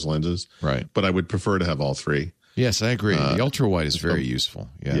between those lenses, right? But I would prefer to have all 3. Yes, I agree. The ultra wide is very useful.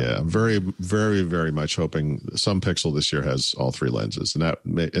 Yeah, I'm very, very, very much hoping some Pixel this year has all 3 lenses, and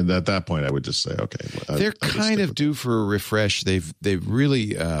at that point, I would just say, okay, they're kind of due for a refresh. They've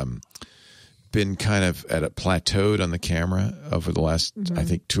really been kind of at a plateaued on the camera over the last, I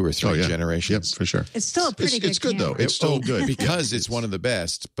think, 2 or 3 generations. Yep, for sure. It's still a pretty good. It's good camera. though. It's still good because it's one of the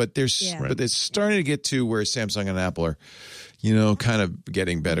best. But but it's starting to get to where Samsung and Apple are, kind of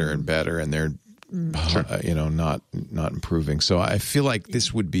getting better and better, and they're not improving. So I feel like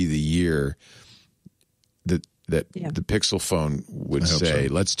this would be the year that the Pixel phone would say,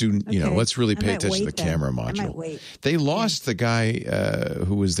 so. let's do, let's really pay attention to the camera I might module. wait. They lost the guy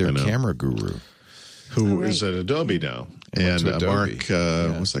who was their camera guru. Who is at Adobe now. And Mark,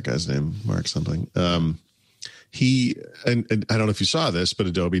 what's that guy's name? Mark something. He, and I don't know if you saw this, but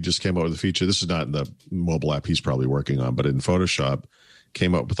Adobe just came out with a feature. This is not in the mobile app he's probably working on, but in Photoshop,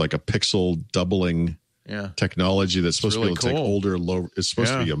 came up with like a pixel doubling technology that's supposed to be able to take older, low. It's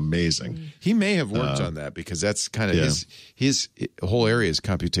supposed to be amazing. He may have worked on that because that's kind of his whole area is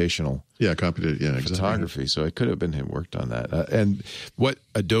computational. Exactly. Photography. So it could have been him worked on that. And what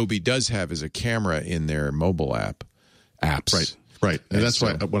Adobe does have is a camera in their mobile apps. Right. And that's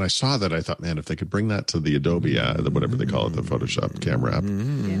why when I saw that, I thought, man, if they could bring that to the Adobe, whatever they call it, the Photoshop camera app,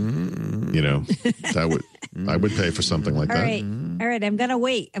 that would, I would pay for something like that. All right. I'm going to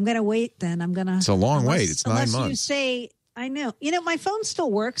wait. Then I'm going to. It's a long wait. It's 9 months. Unless you say I know. My phone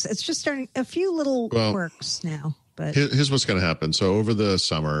still works. It's just starting a few little quirks now. But here's what's going to happen. So over the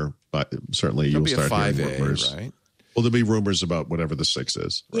summer, certainly you'll start hearing rumors. Right? Well, there'll be rumors about whatever the 6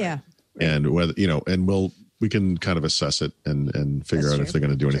 is. Right? Yeah. Right. And whether we can kind of assess it and figure out if they're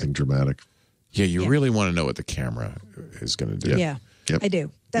going to do anything dramatic. Yeah, you really want to know what the camera is going to do. Yeah, I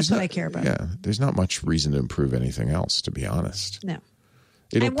do. That's what I care about. Yeah, there's not much reason to improve anything else, to be honest. No.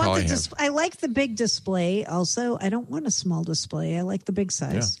 I like the big display also. I don't want a small display. I like the big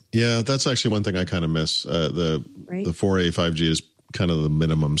size. Yeah, that's actually one thing I kind of miss. The 4A 5G is kind of the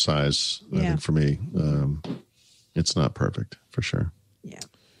minimum size, I think, for me. It's not perfect, for sure. Yeah.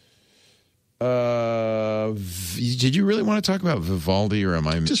 Did you really want to talk about Vivaldi, or am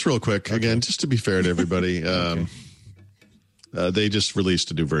I... Just real quick, again, just to be fair to everybody, they just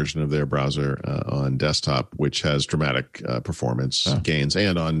released a new version of their browser on desktop, which has dramatic performance gains,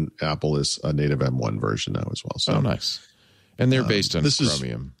 and on Apple is a native M1 version now as well. So nice. And they're based on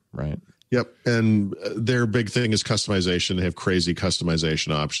Chromium, right? Yep. And their big thing is customization. They have crazy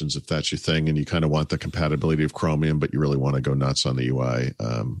customization options if that's your thing, and you kind of want the compatibility of Chromium, but you really want to go nuts on the UI.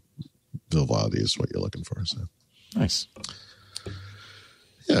 Vivaldi is what you're looking for. So nice.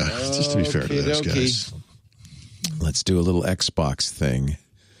 Yeah, just to be fair to those guys. Let's do a little Xbox thing.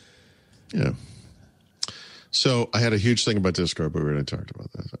 Yeah. So I had a huge thing about Discord, but we already talked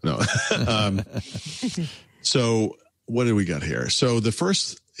about that. No. So what do we got here? So the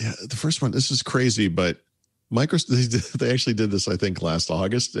first one, this is crazy, but Microsoft, they actually did this, I think, last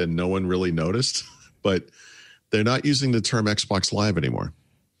August, and no one really noticed, but they're not using the term Xbox Live anymore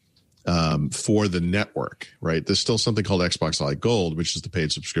for the network, right? There's still something called Xbox Live Gold, which is the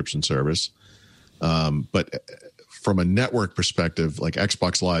paid subscription service. But from a network perspective, like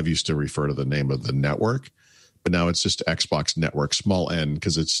Xbox Live used to refer to the name of the network, but now it's just Xbox Network, small n,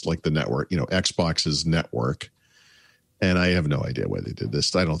 because it's like the network, Xbox's network. And I have no idea why they did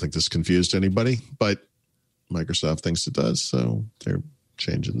this. I don't think this confused anybody, but Microsoft thinks it does, so they're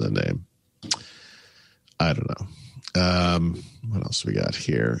changing the name. I don't know. What else we got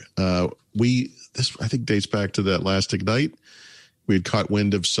here? This I think dates back to that last Ignite. We had caught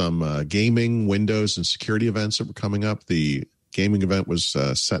wind of some gaming, Windows, and security events that were coming up. The gaming event was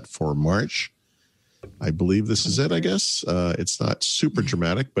set for March. I believe this is it, I guess. It's not super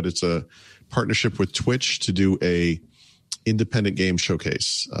dramatic, but it's a partnership with Twitch to do a independent game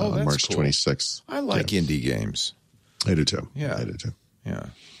showcase on March 26th. I like indie games. I do too. Yeah. I do too. Yeah.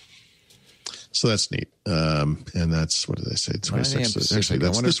 So that's neat. And that's, what did I say? 26th. Actually,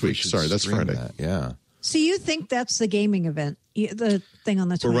 that's this week. Sorry, that's Friday. Yeah. So you think that's the gaming event, the thing on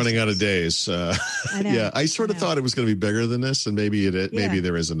the 26th? We're running out of days. I know. Yeah, I sort of thought it was going to be bigger than this, and maybe maybe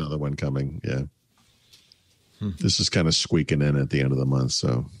there is another one coming. Yeah. This is kind of squeaking in at the end of the month.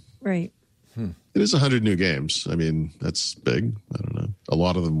 So right. It is 100 new games. I mean, that's big. I don't know. A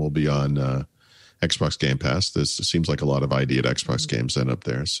lot of them will be on Xbox Game Pass. This seems like a lot of ID at Xbox games end up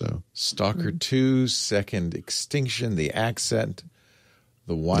there. So Stalker 2, Second Extinction, The Accent,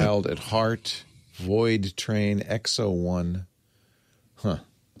 The Wild at Heart, Void Train, XO1.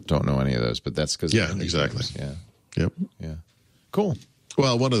 Don't know any of those, but that's because exactly. Yeah. Yep. Yeah. Cool.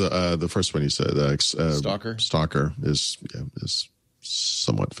 Well, one of the first one you said, Stalker. Stalker is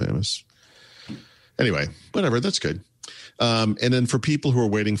somewhat famous. Anyway, whatever. That's good. And then for people who are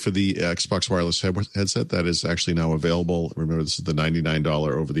waiting for the Xbox wireless headset, that is actually now available. Remember, this is the $99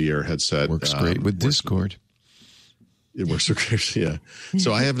 over-the-air headset. Works great with Discord. It works great, yeah.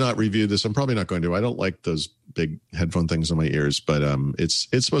 So I have not reviewed this. I'm probably not going to. I don't like those big headphone things on my ears, but it's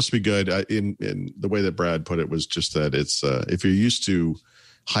supposed to be good. In the way that Brad put it was just that it's if you're used to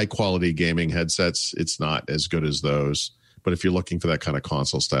high-quality gaming headsets, it's not as good as those. But if you're looking for that kind of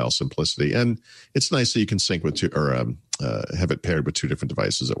console-style simplicity, and it's nice that you can sync with have it paired with two different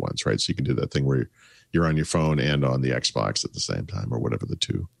devices at once, right? So you can do that thing where you're on your phone and on the Xbox at the same time, or whatever the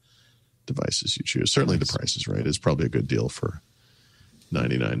two devices you choose. Certainly the price is right. It's probably a good deal for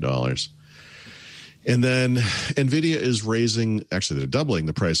 $99. And then NVIDIA is they're doubling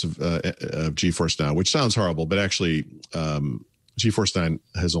the price of GeForce Now, which sounds horrible, but actually GeForce Now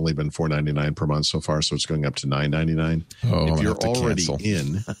has only been $4.99 per month so far, so it's going up to $9.99. Oh, if you're already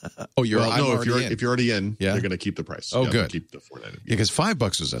in, if you're already in, they're going to keep the price. Oh, good. Keep the $4.99. Yeah, because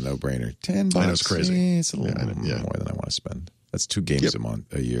 $5 was a no-brainer. $10, I know, it's crazy. It's a little more than I want to spend. That's 2 games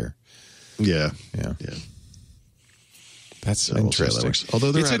a year. Yeah. That's interesting. Although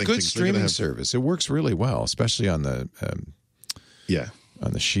it's a good streaming service. It works really well, especially on the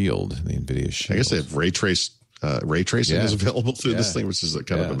on the Shield, the NVIDIA Shield. I guess they have ray tracing is available through this thing, which is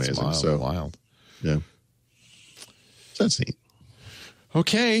kind of amazing. Wild, so wild. Yeah. So that's neat.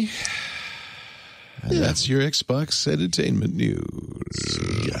 Okay. And that's your Xbox Entertainment News.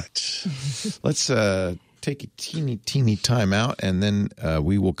 Let's take a teeny time out, and then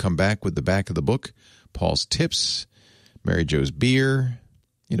we will come back with the back of the book, Paul's tips, Mary Jo's beer,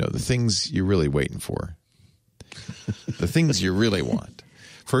 the things you're really waiting for, the things you really want.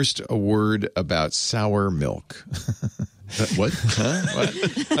 First, a word about sour milk. What?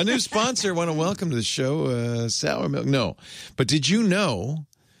 What? A new sponsor. Want to welcome to the show, Sour Milk. No, but did you know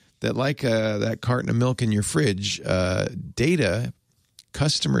that like that carton of milk in your fridge,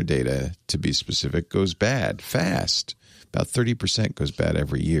 customer data to be specific, goes bad fast. About 30% goes bad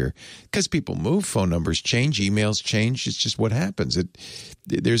every year because people move, phone numbers change, emails change. It's just what happens.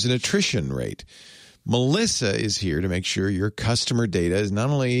 There's an attrition rate. Melissa is here to make sure your customer data is not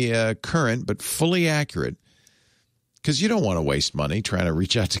only current but fully accurate, because you don't want to waste money trying to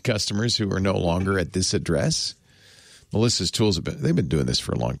reach out to customers who are no longer at this address. Melissa's tools they've been doing this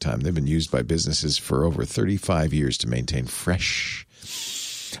for a long time. They've been used by businesses for over 35 years to maintain fresh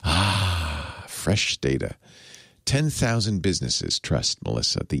data. 10,000 businesses trust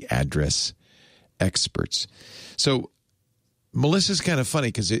Melissa, the address experts. So Melissa's kind of funny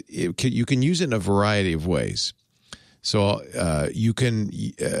because you can use it in a variety of ways. So you can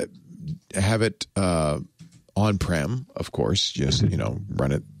have it on-prem, of course, just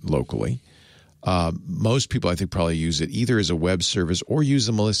run it locally. Most people, I think, probably use it either as a web service or use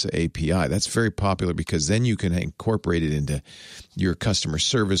the Melissa API. That's very popular because then you can incorporate it into your customer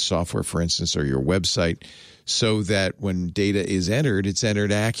service software, for instance, or your website, so that when data is entered, it's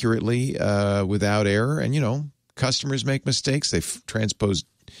entered accurately without error. And, customers make mistakes. They transpose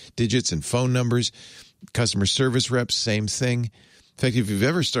digits and phone numbers. Customer service reps, same thing. In fact, if you've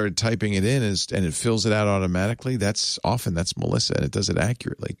ever started typing it in and it fills it out automatically, that's Melissa, and it does it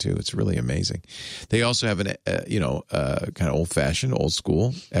accurately too. It's really amazing. They also have an kind of old-fashioned,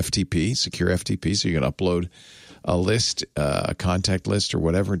 old-school FTP, secure FTP, so you can upload a list, a contact list or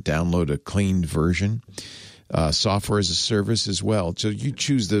whatever, download a cleaned version. Software as a service as well. So you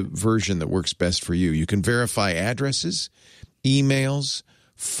choose the version that works best for you. You can verify addresses, emails,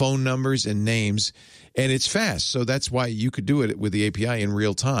 phone numbers, and names. And it's fast, so that's why you could do it with the API in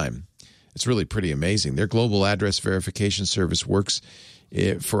real time. It's really pretty amazing. Their global address verification service works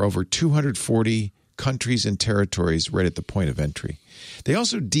for over 240 countries and territories right at the point of entry. They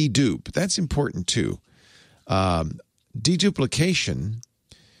also dedupe. That's important too. Deduplication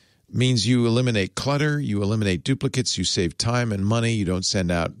means you eliminate clutter, you eliminate duplicates, you save time and money, you don't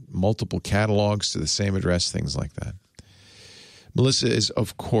send out multiple catalogs to the same address, things like that. Melissa is,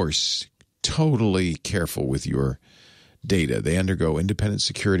 of course, totally careful with your data. They undergo independent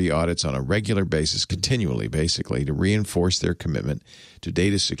security audits on a regular basis, continually, basically, to reinforce their commitment to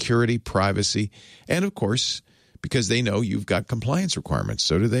data security, privacy, and, of course, because they know you've got compliance requirements.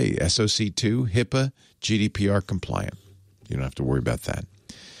 So do they. SOC 2, HIPAA, GDPR compliant. You don't have to worry about that.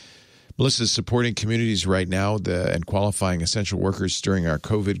 Melissa is supporting communities right now and qualifying essential workers during our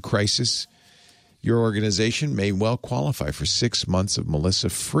COVID crisis. Your organization may well qualify for 6 months of Melissa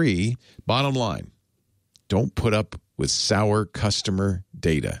free. Bottom line, don't put up with sour customer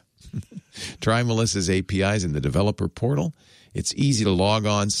data. Try Melissa's APIs in the developer portal. It's easy to log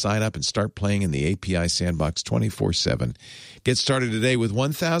on, sign up, and start playing in the API sandbox 24/7. Get started today with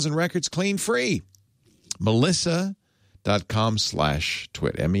 1,000 records clean free.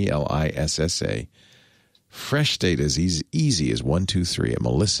 Melissa.com/twit, MELISSA. Fresh data is easy as 1, 2, 3 at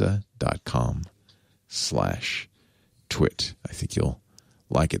melissa.com/twit. I think you'll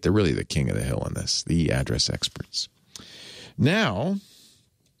like it. They're really the king of the hill in this, the address experts. Now,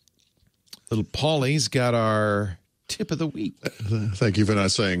 little Paulie's got our tip of the week. Thank you for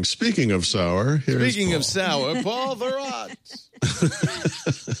not saying, speaking of sour, here's Speaking Paul. of sour, Paul Verrott.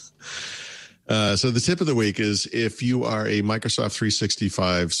 So the tip of the week is if you are a Microsoft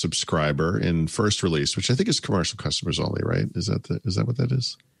 365 subscriber in first release, which I think is commercial customers only, right? Is that what that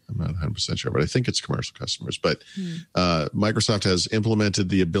is? I'm not 100% sure, but I think it's commercial customers. But Microsoft has implemented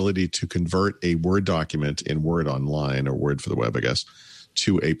the ability to convert a Word document in Word Online, or Word for the web, I guess,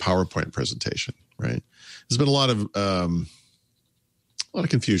 to a PowerPoint presentation, right? There's been a lot of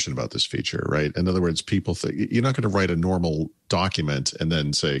confusion about this feature, right? In other words, people think you're not going to write a normal document and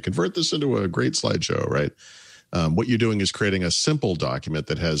then say, convert this into a great slideshow, right? What you're doing is creating a simple document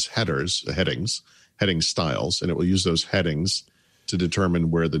that has heading styles, and it will use those headings to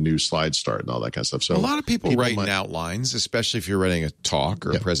determine where the new slides start and all that kind of stuff. So a lot of people write in outlines, especially if you're writing a talk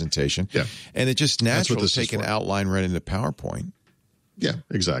or a presentation. Yeah. And it's just natural to take an outline right into PowerPoint. Yeah,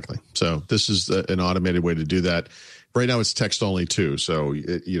 exactly. So this is an automated way to do that. Right now it's text only too. So,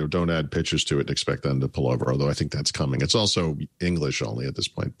 don't add pictures to it and expect them to pull over, although I think that's coming. It's also English only at this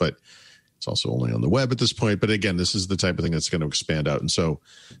point. But It's also only on the web at this point. But again, this is the type of thing that's going to expand out. And so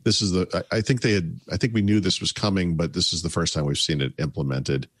this is I think we knew this was coming, but this is the first time we've seen it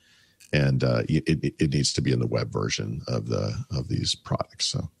implemented. And it needs to be in the web version of these products.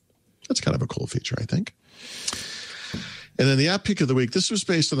 So that's kind of a cool feature, I think. And then the app pick of the week, this was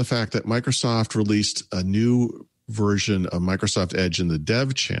based on the fact that Microsoft released a new version of Microsoft Edge in the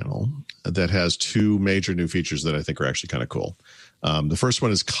dev channel that has two major new features that I think are actually kind of cool. The first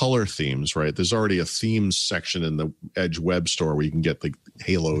one is color themes, right? There's already a themes section in the Edge web store where you can get the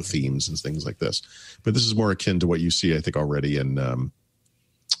Halo themes and things like this. But this is more akin to what you see, I think, already in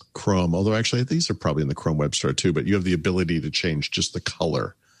Chrome, although actually these are probably in the Chrome web store too, but you have the ability to change just the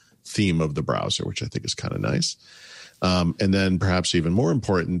color theme of the browser, which I think is kind of nice. And then perhaps even more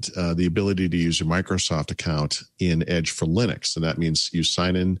important, the ability to use your Microsoft account in Edge for Linux. And that means you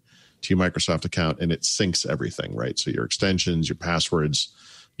sign in to your Microsoft account and it syncs everything, right? So your extensions, your passwords,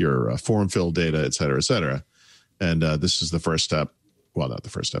 your form fill data, et cetera, et cetera. And this is the first step. Well, not the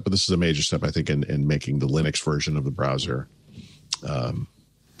first step, but this is a major step, I think, in making the Linux version of the browser,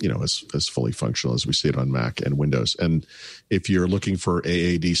 as fully functional as we see it on Mac and Windows. And if you're looking for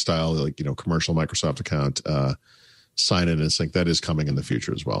AAD style, like, commercial Microsoft account, sign in and sync, that is coming in the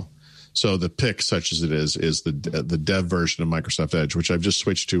future as well. So the pick, such as it is the dev version of Microsoft Edge, which I've just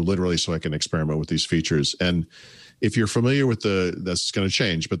switched to literally so I can experiment with these features. And if you're familiar with that's going to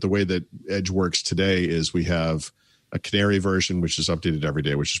change, but the way that Edge works today is we have a Canary version, which is updated every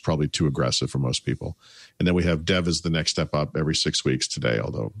day, which is probably too aggressive for most people. And then we have dev as the next step up every 6 weeks today,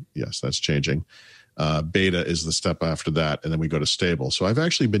 although, yes, that's changing. Beta is the step after that, and then we go to stable. So I've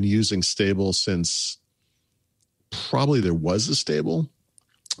actually been using stable since probably there was a stable.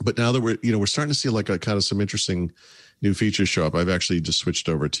 But now that we're starting to see like a kind of some interesting new features show up, I've actually just switched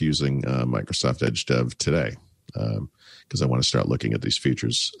over to using Microsoft Edge Dev today because I want to start looking at these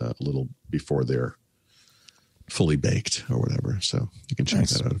features a little before they're fully baked or whatever. So you can check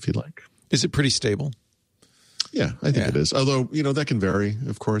that out if you'd like. Is it pretty stable? Yeah, I think it is. Although, that can vary,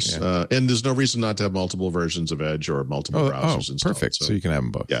 of course. Yeah. And there's no reason not to have multiple versions of Edge or multiple browsers installed. Perfect. So you can have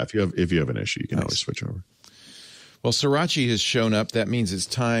them both. Yeah, if you have an issue, you can always switch over. Well, Sriracha has shown up. That means it's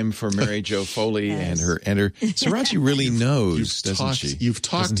time for Mary Jo Foley and her. Sriracha really knows, doesn't she? You've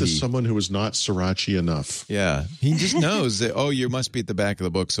talked to someone who is not Sriracha enough. Yeah, he just knows that. Oh, you must be at the back of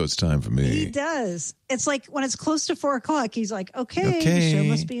the book, so it's time for me. He does. It's like when it's close to 4:00, he's like, "Okay, the show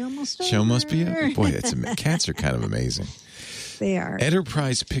must be almost over." Show must be over. Boy, cats are kind of amazing. They are.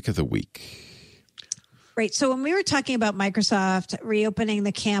 Enterprise pick of the week. Right. So when we were talking about Microsoft reopening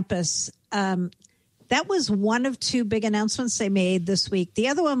the campus. That was one of two big announcements they made this week. The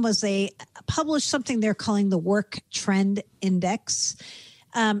other one was they published something they're calling the Work Trend Index.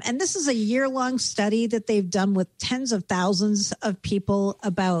 And this is a year-long study that they've done with tens of thousands of people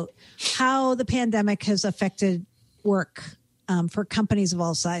about how the pandemic has affected work for companies of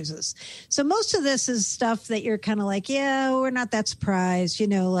all sizes. So most of this is stuff that you're kind of like, yeah, we're not that surprised,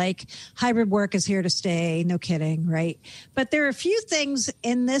 like hybrid work is here to stay. No kidding, right? But there are a few things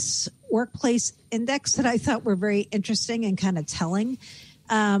in this workplace index that I thought were very interesting and kind of telling.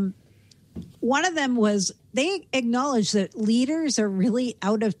 One of them was they acknowledged that leaders are really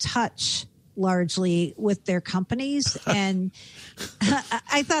out of touch largely with their companies. And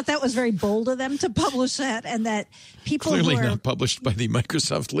I thought that was very bold of them to publish that, and that people clearly not published by the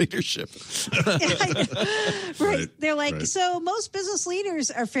Microsoft leadership. Right. They're like, so most business leaders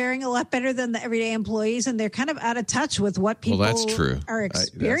are faring a lot better than the everyday employees, and they're kind of out of touch with what people are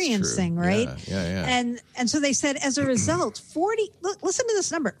experiencing, right? Yeah. And so they said, as a result, listen to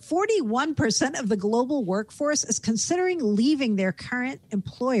this number, 41% of the global workforce is considering leaving their current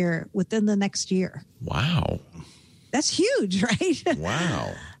employer within the next year. Wow. That's huge, right?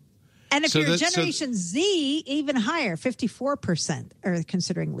 Wow. And if you're Generation Z, even higher, 54% are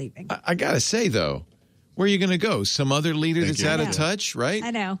considering leaving. I got to say, though, where are you going to go? Some other leader that's out of touch, right?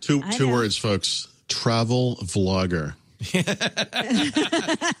 I know. Two words, folks. Travel vlogger.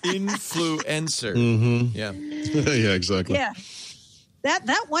 Influencer. Mm-hmm. Yeah. Yeah, exactly. Yeah.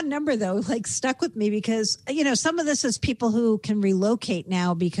 That one number, though, stuck with me because, some of this is people who can relocate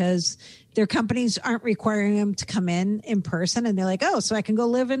now because their companies aren't requiring them to come in person. And they're like, oh, so I can go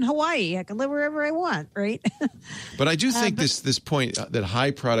live in Hawaii. I can live wherever I want, right? But I do think this point that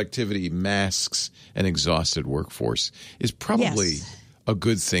high productivity masks an exhausted workforce is probably a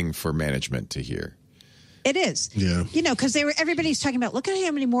good thing for management to hear. It is. Yeah. Because everybody's talking about, look at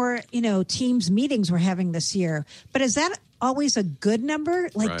how many more, Teams meetings we're having this year. But is that always a good number?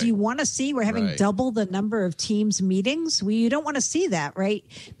 Like, do you want to see we're having double the number of Teams meetings? You don't want to see that, right?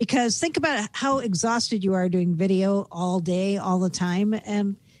 Because think about how exhausted you are doing video all day, all the time.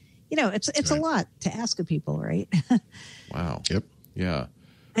 And, it's a lot to ask of people, right? Wow. Yep. Yeah.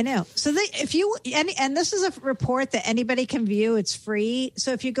 I know. So and this is a report that anybody can view. It's free.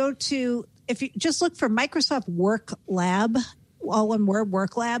 So if you just look for Microsoft Work Lab, all one word,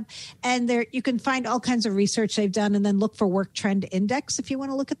 Work Lab, and there you can find all kinds of research they've done, and then look for Work Trend Index if you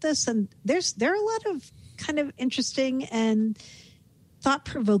want to look at this. And there are a lot of kind of interesting and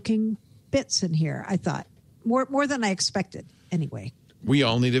thought-provoking bits in here. I thought more than I expected. Anyway, we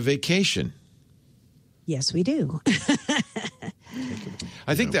all need a vacation. Yes, we do.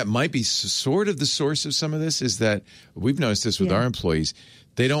 I think that might be sort of the source of some of this, is that we've noticed this with our employees.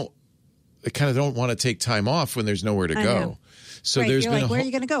 They kind of don't want to take time off when there's nowhere to go. So there's been where are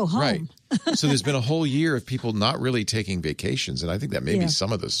you going to go? Home. Right. So there's been a whole year of people not really taking vacations, and I think that may be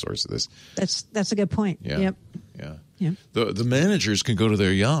some of the source of this. That's a good point. Yeah. Yeah. The managers can go to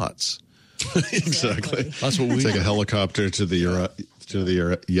their yachts. Exactly. That's what we take a helicopter to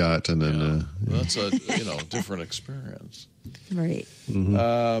the yacht, and then that's a different experience. Right.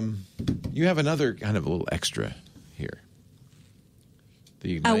 Mm-hmm. You have another kind of a little extra here.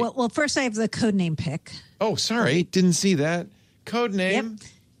 Well, first I have the codename pick. Oh, sorry, didn't see that codename. Yep.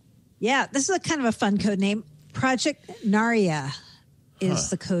 Yeah, this is a kind of a fun codename. Project Narya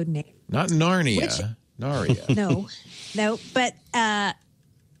is the codename. Not Narnia. Narya. No, but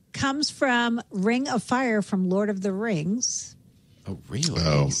comes from Ring of Fire from Lord of the Rings. Oh, really?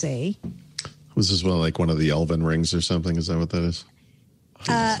 They say. Was this one of the elven rings or something? Is that what that is?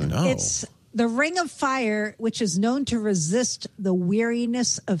 No. It's the Ring of Fire, which is known to resist the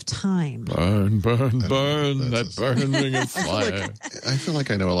weariness of time. Burn, burn, burn, that burning ring of fire. I feel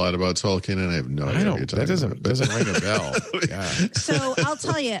like I know a lot about Tolkien, and I have no idea what you're talking about. Doesn't ring a bell. Yeah. So I'll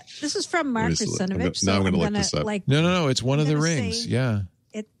tell you, this is from Mark Russinovich. Now I'm going to look this up. No, it's one of the rings. Yeah.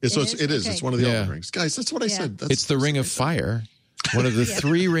 It is. Okay. It's one of the elven rings. Guys, that's what I said. It's the Ring of Fire, one of the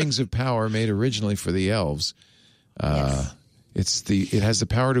 3 rings of power made originally for the elves. It has the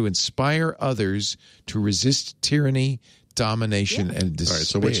power to inspire others to resist tyranny, domination, and despair. All right,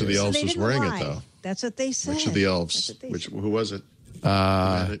 so which of the elves was wearing it, though? That's what they said. Which of the elves? Who was it?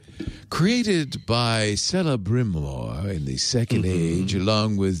 Created by Celebrimor in the Second Age,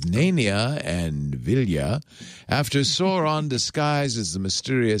 along with Narnia and Vilya, after Sauron disguised as the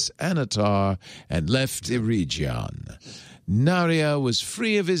mysterious Anatar and left Eregion. Narya was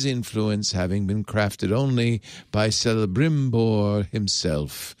free of his influence, having been crafted only by Celebrimbor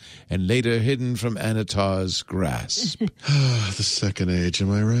himself, and later hidden from Anatar's grasp. The Second Age,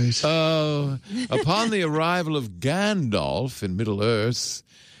 am I right? Upon the arrival of Gandalf in Middle-earth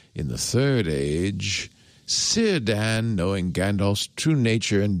in the Third Age, Círdan, knowing Gandalf's true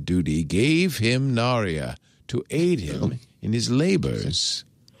nature and duty, gave him Narya to aid him in his labors.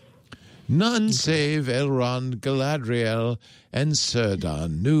 None save Elrond, Galadriel, and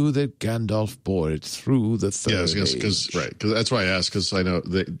Círdan knew that Gandalf bore it through the Third Age. Because that's why I asked, because I know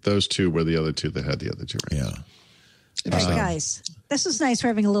those two were the other two that had the other two rings. Yeah. All right, guys, this is nice. We're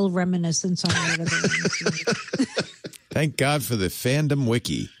having a little reminiscence on Lord of the Rings. Thank God for the fandom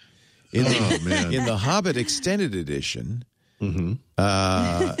wiki. In the Hobbit Extended Edition, an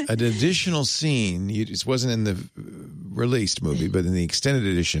additional scene, it wasn't in the released movie, but in the extended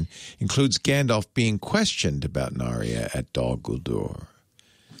edition, includes Gandalf being questioned about Narya at Dol Guldur.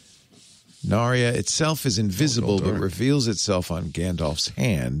 Narya itself is invisible, but reveals itself on Gandalf's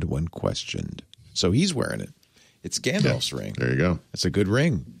hand when questioned. So he's wearing it. It's Gandalf's ring. There you go. That's a good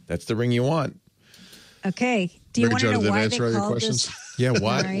ring. That's the ring you want. Okay. Do you want to know why they called this? Yeah,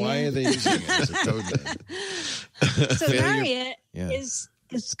 why are they using it as a code name? So Narya is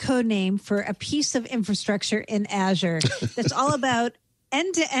code name for a piece of infrastructure in Azure that's all about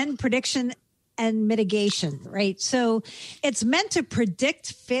end-to-end prediction and mitigation, right? So it's meant to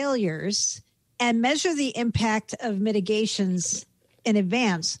predict failures and measure the impact of mitigations in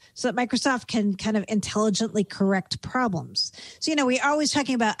advance so that Microsoft can kind of intelligently correct problems. So, we're always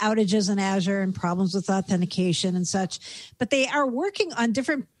talking about outages in Azure and problems with authentication and such, but they are working on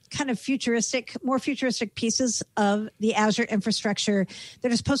different kind of more futuristic pieces of the Azure infrastructure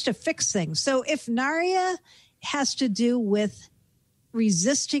that are supposed to fix things. So if Narya has to do with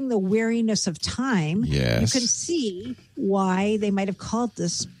resisting the weariness of time, you can see why they might have called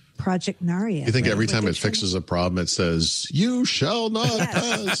this Project Narya. You think every time it fixes a problem, it says, "You shall not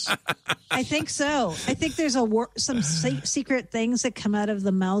pass"? I think so. I think there's some secret things that come out of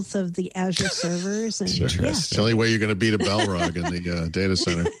the mouth of the Azure servers. And, It's the only way you're going to beat a Balrog in the data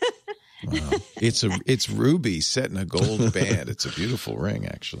center. Wow. It's ruby set in a gold band. It's a beautiful ring,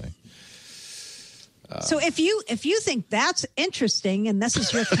 actually. So if you think that's interesting and this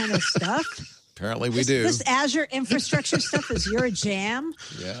is your kind of stuff, Apparently we do. This Azure infrastructure stuff is your jam.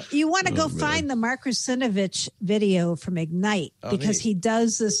 Yeah. You want to go find the Mark Russinovich video from Ignite because he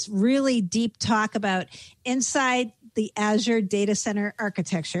does this really deep talk about inside the Azure data center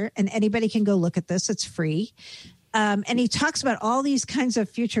architecture. And anybody can go look at this. It's free. And he talks about all these kinds of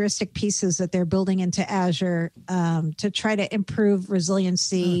futuristic pieces that they're building into Azure to try to improve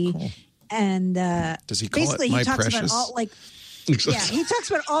resiliency. Cool. And does he call basically it My he talks Precious? about all he talks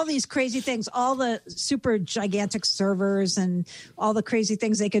about all these crazy things, all the super gigantic servers and all the crazy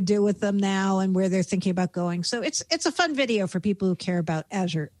things they could do with them now and where they're thinking about going. So it's a fun video for people who care about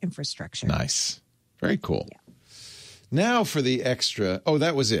Azure infrastructure. Nice. Very cool. Yeah. Now for the extra. Oh,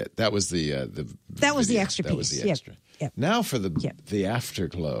 that was it. That was the that was the extra piece. That was the extra. Yep. Now for the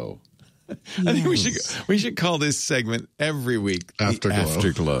afterglow. I think we should call this segment every week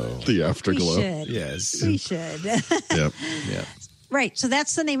Afterglow. The Afterglow. We should. Yes. We should. Yep. Yeah. Right. So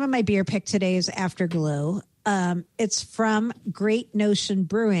that's the name of my beer pick today is Afterglow. It's from Great Notion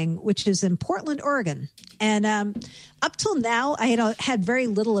Brewing, which is in Portland, Oregon. And up till now, I had very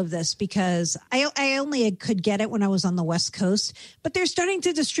little of this because I only could get it when I was on the West Coast. But they're starting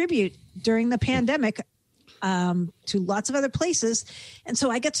to distribute during the pandemic to lots of other places. And so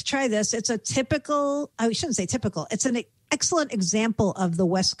I get to try this. It's a typical, I shouldn't say typical, it's an excellent example of the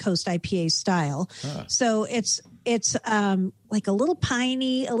West Coast IPA style. So it's like a little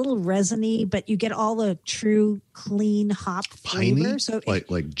piney, a little resiny, but you get all the true clean hop flavor. Piney? So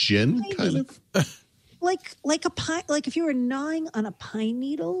like gin piney. Kind of? like a pine, like if you were gnawing on a pine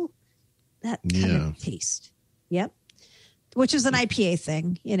needle, that kind of taste. Yep. Which is an IPA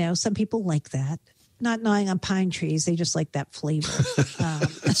thing. You know, some people like that. Not gnawing on pine trees. They just like that flavor.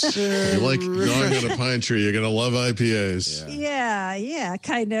 You like gnawing on a pine tree, you're going to love IPAs. Yeah,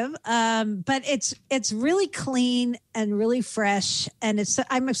 kind of. But it's really clean and really fresh. And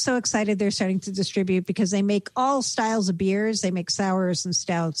I'm so excited they're starting to distribute because they make all styles of beers. They make sours and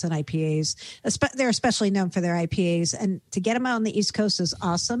stouts and IPAs. They're especially known for their IPAs. And to get them out on the East Coast is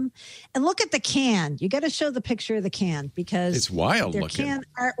awesome. And look at the can. You got to show the picture of the can because it's wild their looking. Can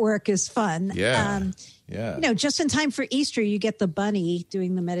artwork is fun. Yeah. You know, just in time for Easter, you get the bunny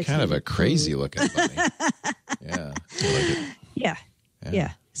doing the meditation. Kind of a crazy looking bunny. Yeah. I like it.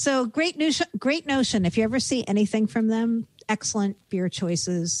 Yeah. So great notion. If you ever see anything from them, excellent beer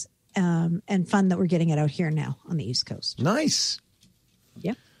choices and fun that we're getting it out here now on the East Coast. Nice.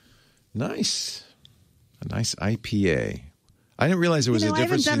 Yeah. Nice. A nice IPA. I didn't realize there was a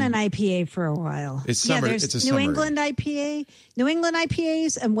difference. I haven't done an IPA for a while. It's summer. There's it's a New summer. England IPA. New England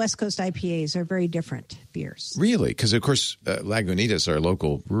IPAs and West Coast IPAs are very different beers. Really? Because, of course, Lagunitas, our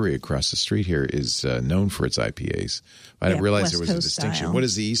local brewery across the street here, is known for its IPAs. I didn't realize there was a distinction. Style. What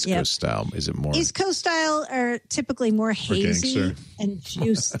is the East Coast style? Is it more? East Coast style are typically more hazy and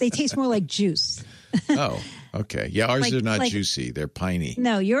juice. They taste more like juice. Oh, okay. Yeah, ours are not juicy. They're piney.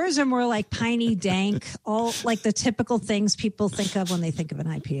 No, yours are more like piney dank, all like the typical things people think of when they think of an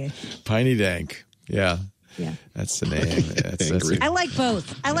IPA. Piney dank. Yeah. Yeah. That's the name. That's I like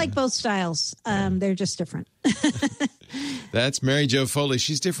both. I like both styles. They're just different. That's Mary Jo Foley.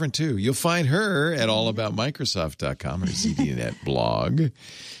 She's different, too. You'll find her at allaboutmicrosoft.com, her ZDNet blog.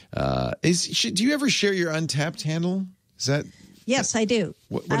 Do you ever share your Untapped handle? Is that? Yes, I do.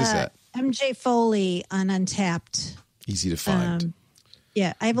 What is that? MJ Foley on Untapped. Easy to find.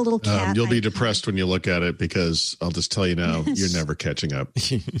 Yeah, I have a little cat. You'll be depressed when you look at it because I'll just tell you now, you're never catching up.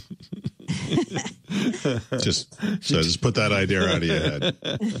 just put that idea out of your head.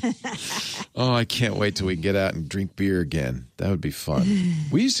 Oh, I can't wait till we get out and drink beer again. That would be fun.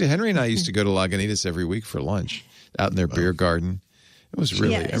 Henry and I used to go to Lagunitas every week for lunch out in their beer garden. It was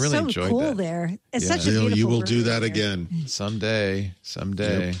really, I really enjoyed cool that. There. It's such a beautiful You will do that again. Someday.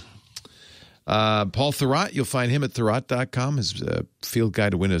 Yep. Paul Thurrott, you'll find him at Thurrott.com. His field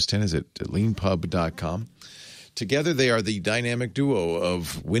guide to Windows 10 is at leanpub.com. Together, they are the dynamic duo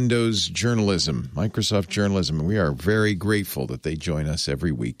of Windows journalism, Microsoft journalism, and we are very grateful that they join us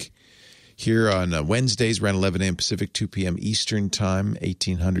every week. Here on Wednesdays around 11 a.m. Pacific, 2 p.m. Eastern Time,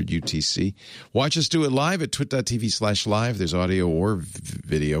 1800 UTC. Watch us do it live at twit.tv/live. There's audio or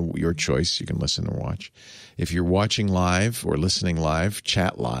video, your choice. You can listen or watch. If you're watching live or listening live,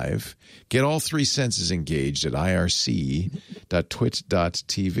 chat live. Get all three senses engaged at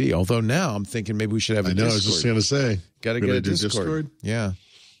irc.twit.tv. Although now I'm thinking maybe we should have a Discord. I was just going to say. Got to get a Discord. Yeah.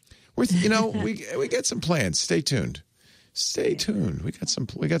 We got some plans. Stay tuned. Stay tuned. We got some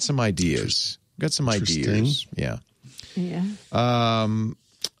ideas. We got some ideas. Yeah. Yeah.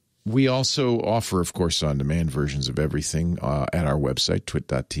 We also offer, of course, on-demand versions of everything at our website,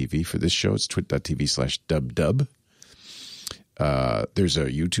 twit.tv. For this show, it's twit.tv/dubdub. There's a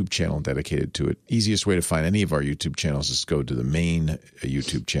YouTube channel dedicated to it. Easiest way to find any of our YouTube channels is go to the main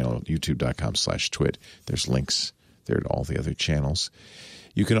YouTube channel, youtube.com/twit. There's links there to all the other channels.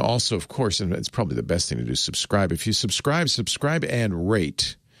 You can also, of course, and it's probably the best thing to do, subscribe. If you subscribe and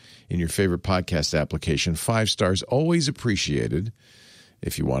rate in your favorite podcast application. 5 stars, always appreciated.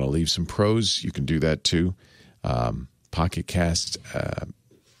 If you want to leave some pros, you can do that too. Pocket Cast,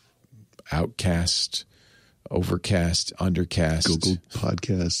 Outcast, Overcast, Undercast,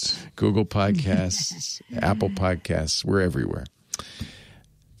 Google Podcasts, Apple Podcasts. We're everywhere.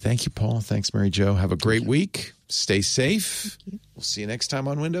 Thank you, Paul. Thanks, Mary Jo. Have a great week. Stay safe. We'll see you next time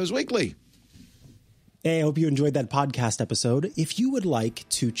on Windows Weekly. Hey, I hope you enjoyed that podcast episode. If you would like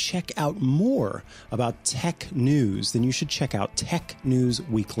to check out more about tech news, then you should check out Tech News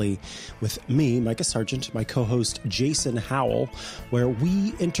Weekly with me, Micah Sargent, my co-host Jason Howell, where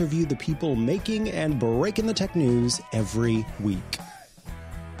we interview the people making and breaking the tech news every week.